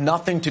 I had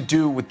nothing to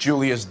do with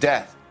Julia's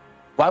death.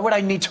 Why would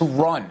I need to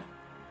run?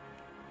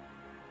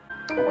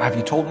 Have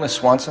you told Miss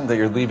Swanson that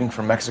you're leaving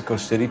for Mexico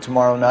City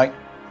tomorrow night?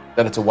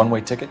 That it's a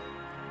one-way ticket?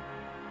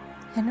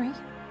 Henry?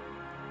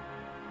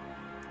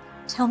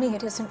 Tell me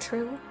it isn't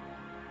true.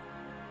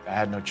 I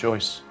had no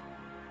choice.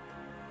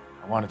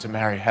 I wanted to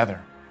marry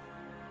Heather.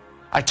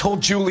 I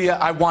told Julia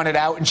I wanted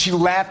out, and she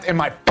laughed in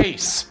my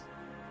face.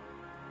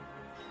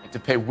 I had to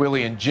pay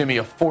Willie and Jimmy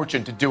a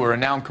fortune to do her,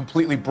 and now I'm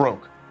completely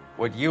broke.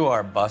 What you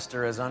are,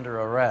 Buster, is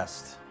under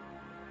arrest.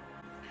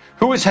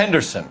 Who is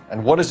Henderson,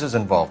 and what is his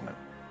involvement?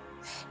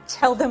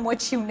 Tell them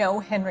what you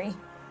know, Henry.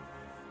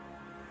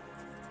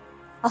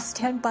 I'll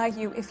stand by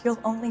you if you'll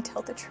only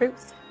tell the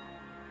truth.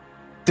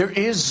 There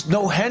is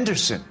no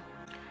Henderson.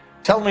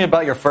 Tell me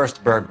about your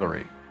first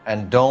burglary,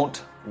 and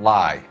don't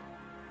lie.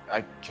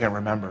 I can't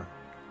remember.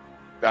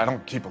 I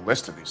don't keep a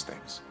list of these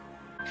things.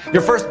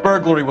 Your first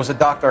burglary was a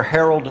Dr.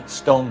 Harold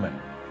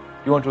Stoneman.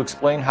 You want to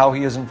explain how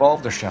he is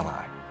involved, or shall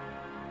I?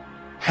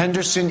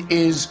 Henderson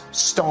is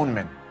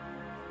Stoneman.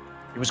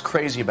 He was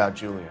crazy about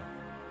Julia.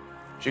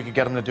 She could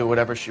get him to do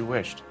whatever she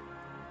wished.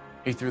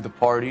 He threw the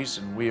parties,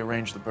 and we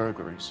arranged the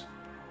burglaries.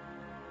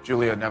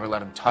 Julia never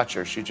let him touch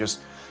her. She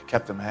just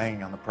kept him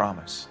hanging on the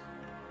promise.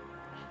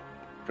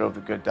 Drove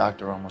the good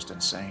doctor almost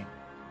insane.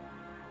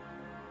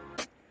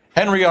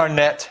 Henry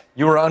Arnett,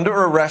 you are under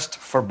arrest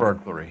for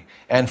burglary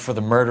and for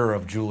the murder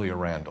of Julia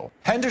Randall.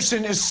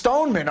 Henderson is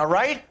Stoneman, all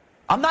right?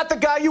 I'm not the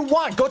guy you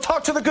want. Go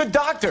talk to the good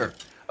doctor.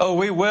 Oh,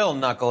 we will,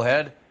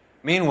 knucklehead.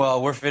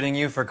 Meanwhile, we're fitting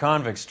you for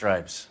convict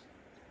stripes.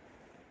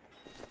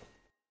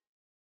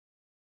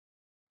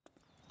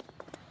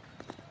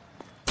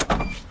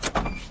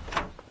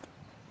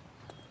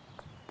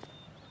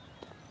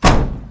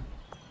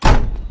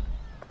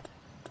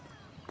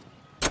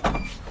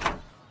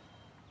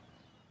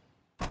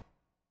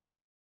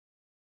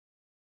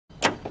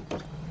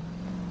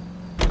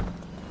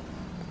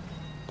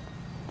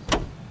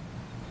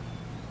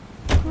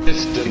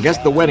 I guess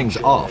the wedding's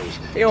off.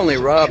 He only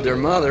robbed her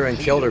mother and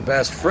killed her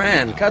best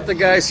friend. Cut the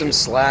guy some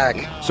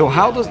slack. So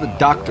how does the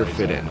doctor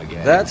fit in?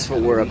 That's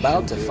what we're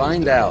about to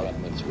find out.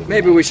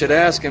 Maybe we should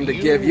ask him to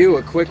give you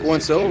a quick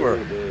once-over.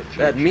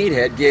 That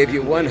meathead gave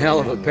you one hell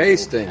of a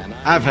pasting.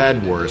 I've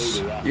had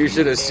worse. You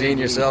should have seen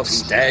yourself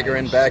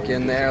staggering back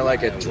in there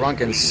like a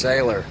drunken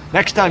sailor.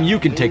 Next time you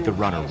can take the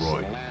runner,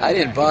 Roy. I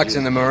didn't box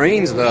in the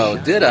Marines, though,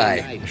 did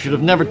I? I should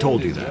have never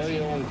told you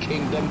that.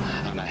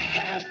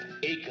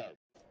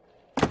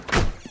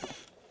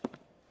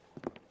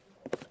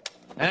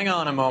 Hang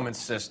on a moment,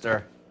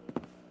 sister.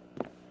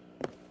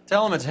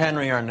 Tell him it's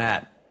Henry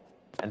Arnett,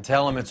 and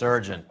tell him it's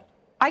urgent.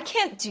 I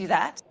can't do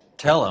that.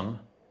 Tell him,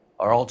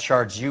 or I'll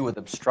charge you with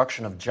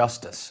obstruction of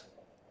justice.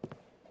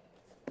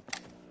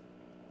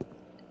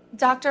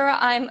 Doctor,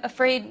 I'm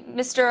afraid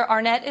Mr.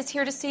 Arnett is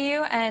here to see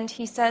you, and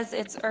he says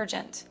it's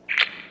urgent.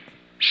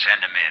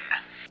 Send him in.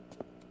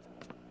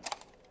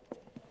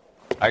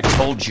 I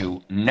told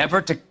you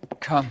never to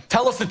come.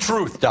 Tell us the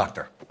truth,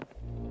 Doctor.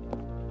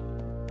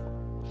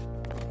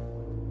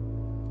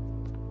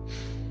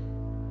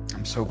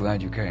 I'm so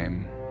glad you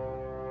came.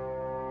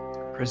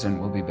 Prison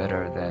will be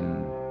better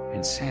than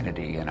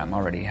insanity, and I'm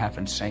already half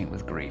insane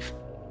with grief.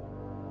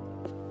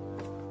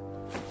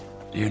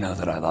 Do you know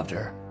that I loved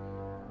her?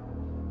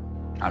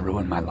 I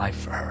ruined my life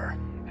for her,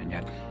 and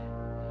yet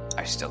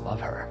I still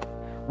love her.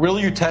 Will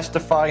you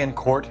testify in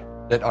court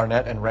that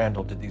Arnett and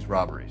Randall did these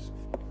robberies?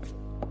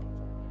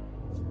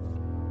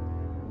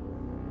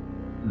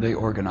 They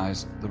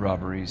organized the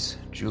robberies.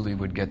 Julie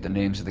would get the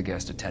names of the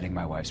guests attending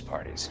my wife's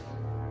parties.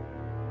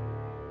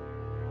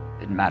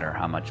 Didn't matter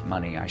how much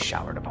money I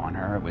showered upon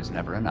her, it was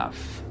never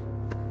enough.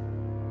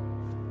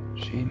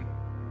 She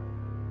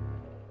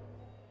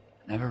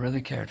never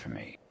really cared for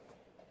me.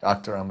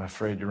 Doctor, I'm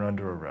afraid you're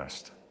under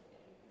arrest.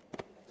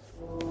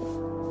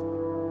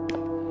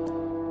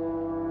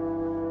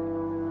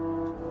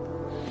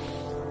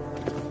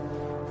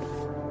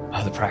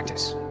 The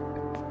practice.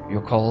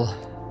 You'll call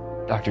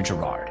Dr.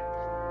 Gerard.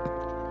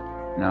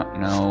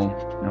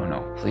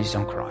 No. Please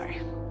don't cry.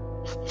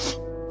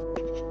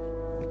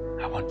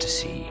 I want to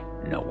see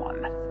no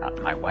one.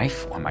 Not my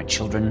wife or my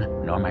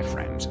children, nor my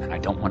friends. And I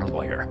don't want a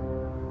lawyer.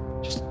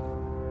 Just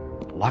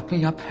lock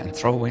me up and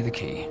throw away the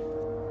key.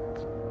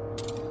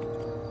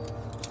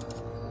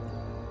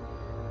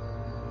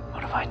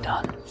 What have I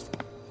done?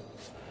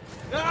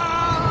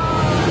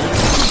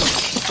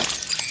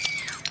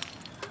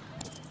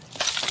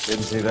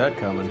 Didn't see that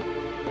coming.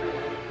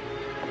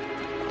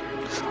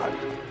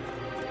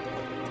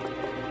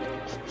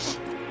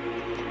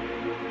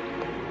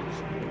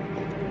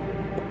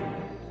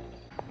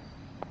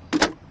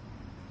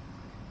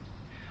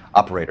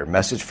 Operator,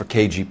 message for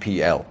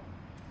KGPL.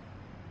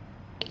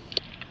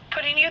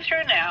 Putting you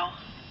through now.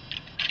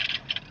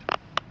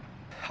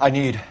 I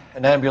need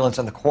an ambulance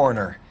and the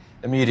coroner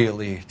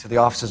immediately to the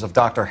offices of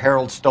Dr.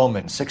 Harold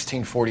Stoneman,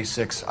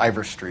 1646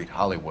 Ivor Street,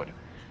 Hollywood.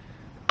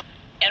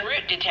 En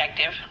route,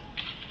 Detective.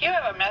 You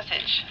have a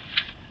message.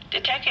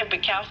 Detective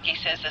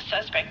Bukowski says the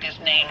suspect is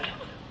named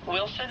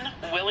Wilson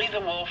Willie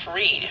the Wolf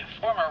Reed,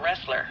 former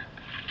wrestler.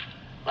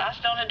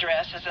 Last known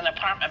address is an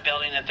apartment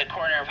building at the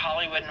corner of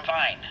Hollywood and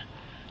Vine.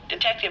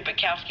 Detective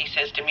Bukowski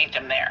says to meet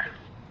them there.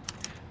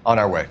 On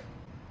our way.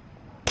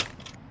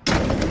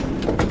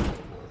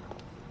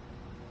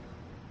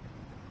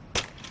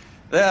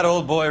 That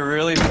old boy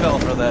really fell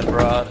for that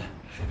broad.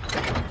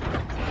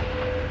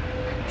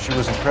 She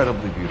was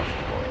incredibly beautiful.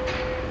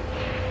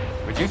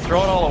 Would you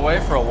throw it all away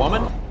for a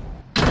woman?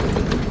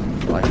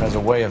 Life has a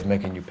way of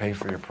making you pay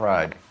for your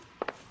pride.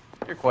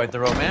 You're quite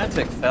the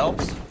romantic,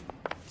 Phelps.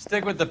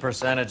 Stick with the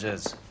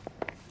percentages.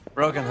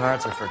 Broken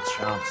hearts are for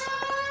chumps.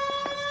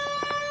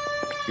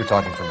 You're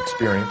talking from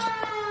experience.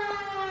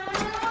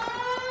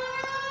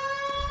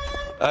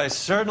 I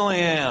certainly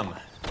am.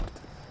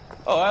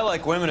 Oh, I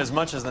like women as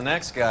much as the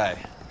next guy.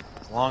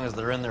 As long as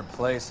they're in their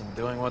place and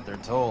doing what they're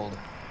told.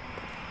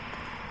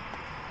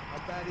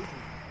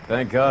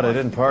 Thank God I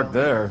didn't park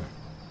there.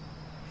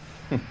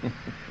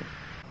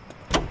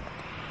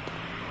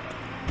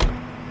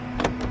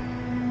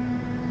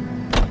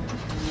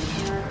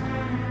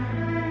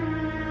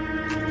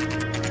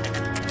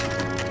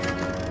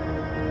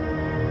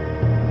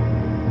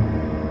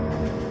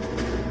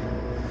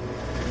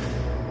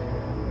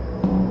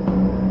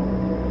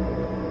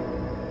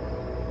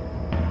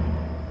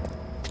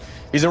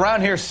 He's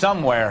around here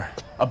somewhere.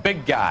 A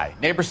big guy.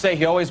 Neighbors say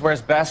he always wears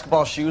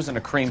basketball shoes and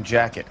a cream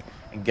jacket.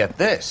 And get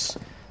this,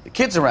 the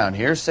kids around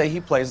here say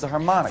he plays the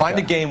harmonica. Find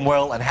a game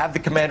well and have the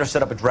commander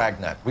set up a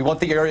dragnet. We want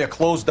the area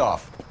closed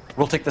off.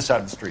 We'll take this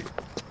side of the street.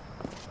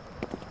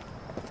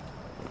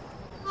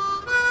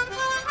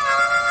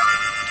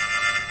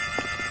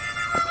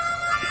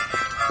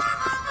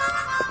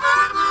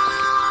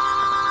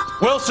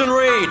 Wilson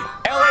Reed,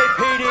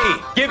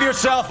 LAPD, give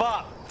yourself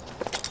up.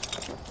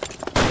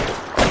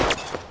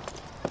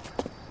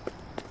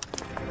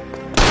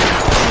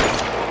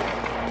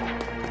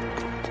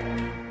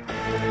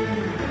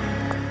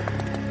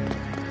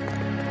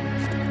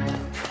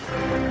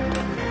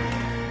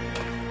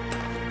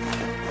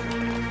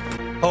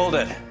 Hold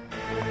it.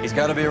 He's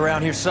got to be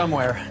around here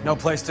somewhere. No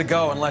place to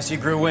go unless he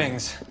grew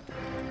wings.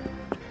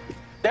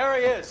 There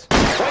he is.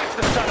 Waste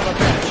the son of a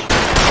bitch.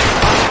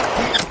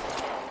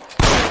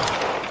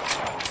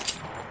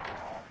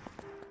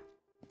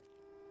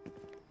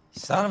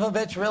 Son of a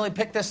bitch really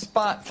picked a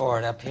spot for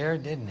it up here,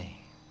 didn't he?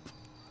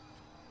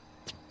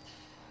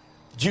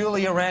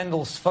 Julia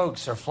Randall's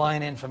folks are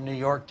flying in from New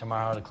York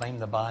tomorrow to claim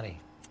the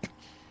body.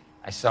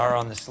 I saw her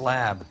on the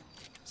slab.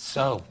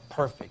 So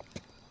perfect.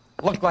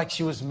 Looked like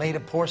she was made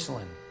of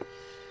porcelain.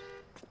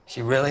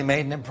 She really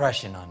made an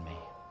impression on me.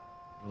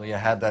 Julia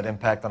had that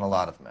impact on a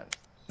lot of men.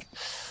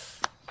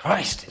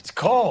 Christ, it's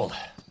cold.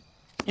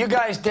 You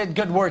guys did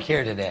good work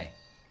here today.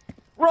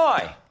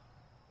 Roy,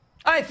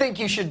 I think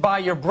you should buy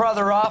your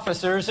brother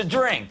officers a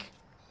drink.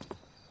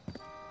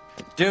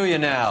 Do you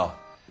now?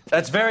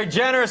 That's very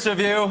generous of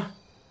you,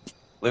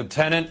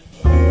 Lieutenant.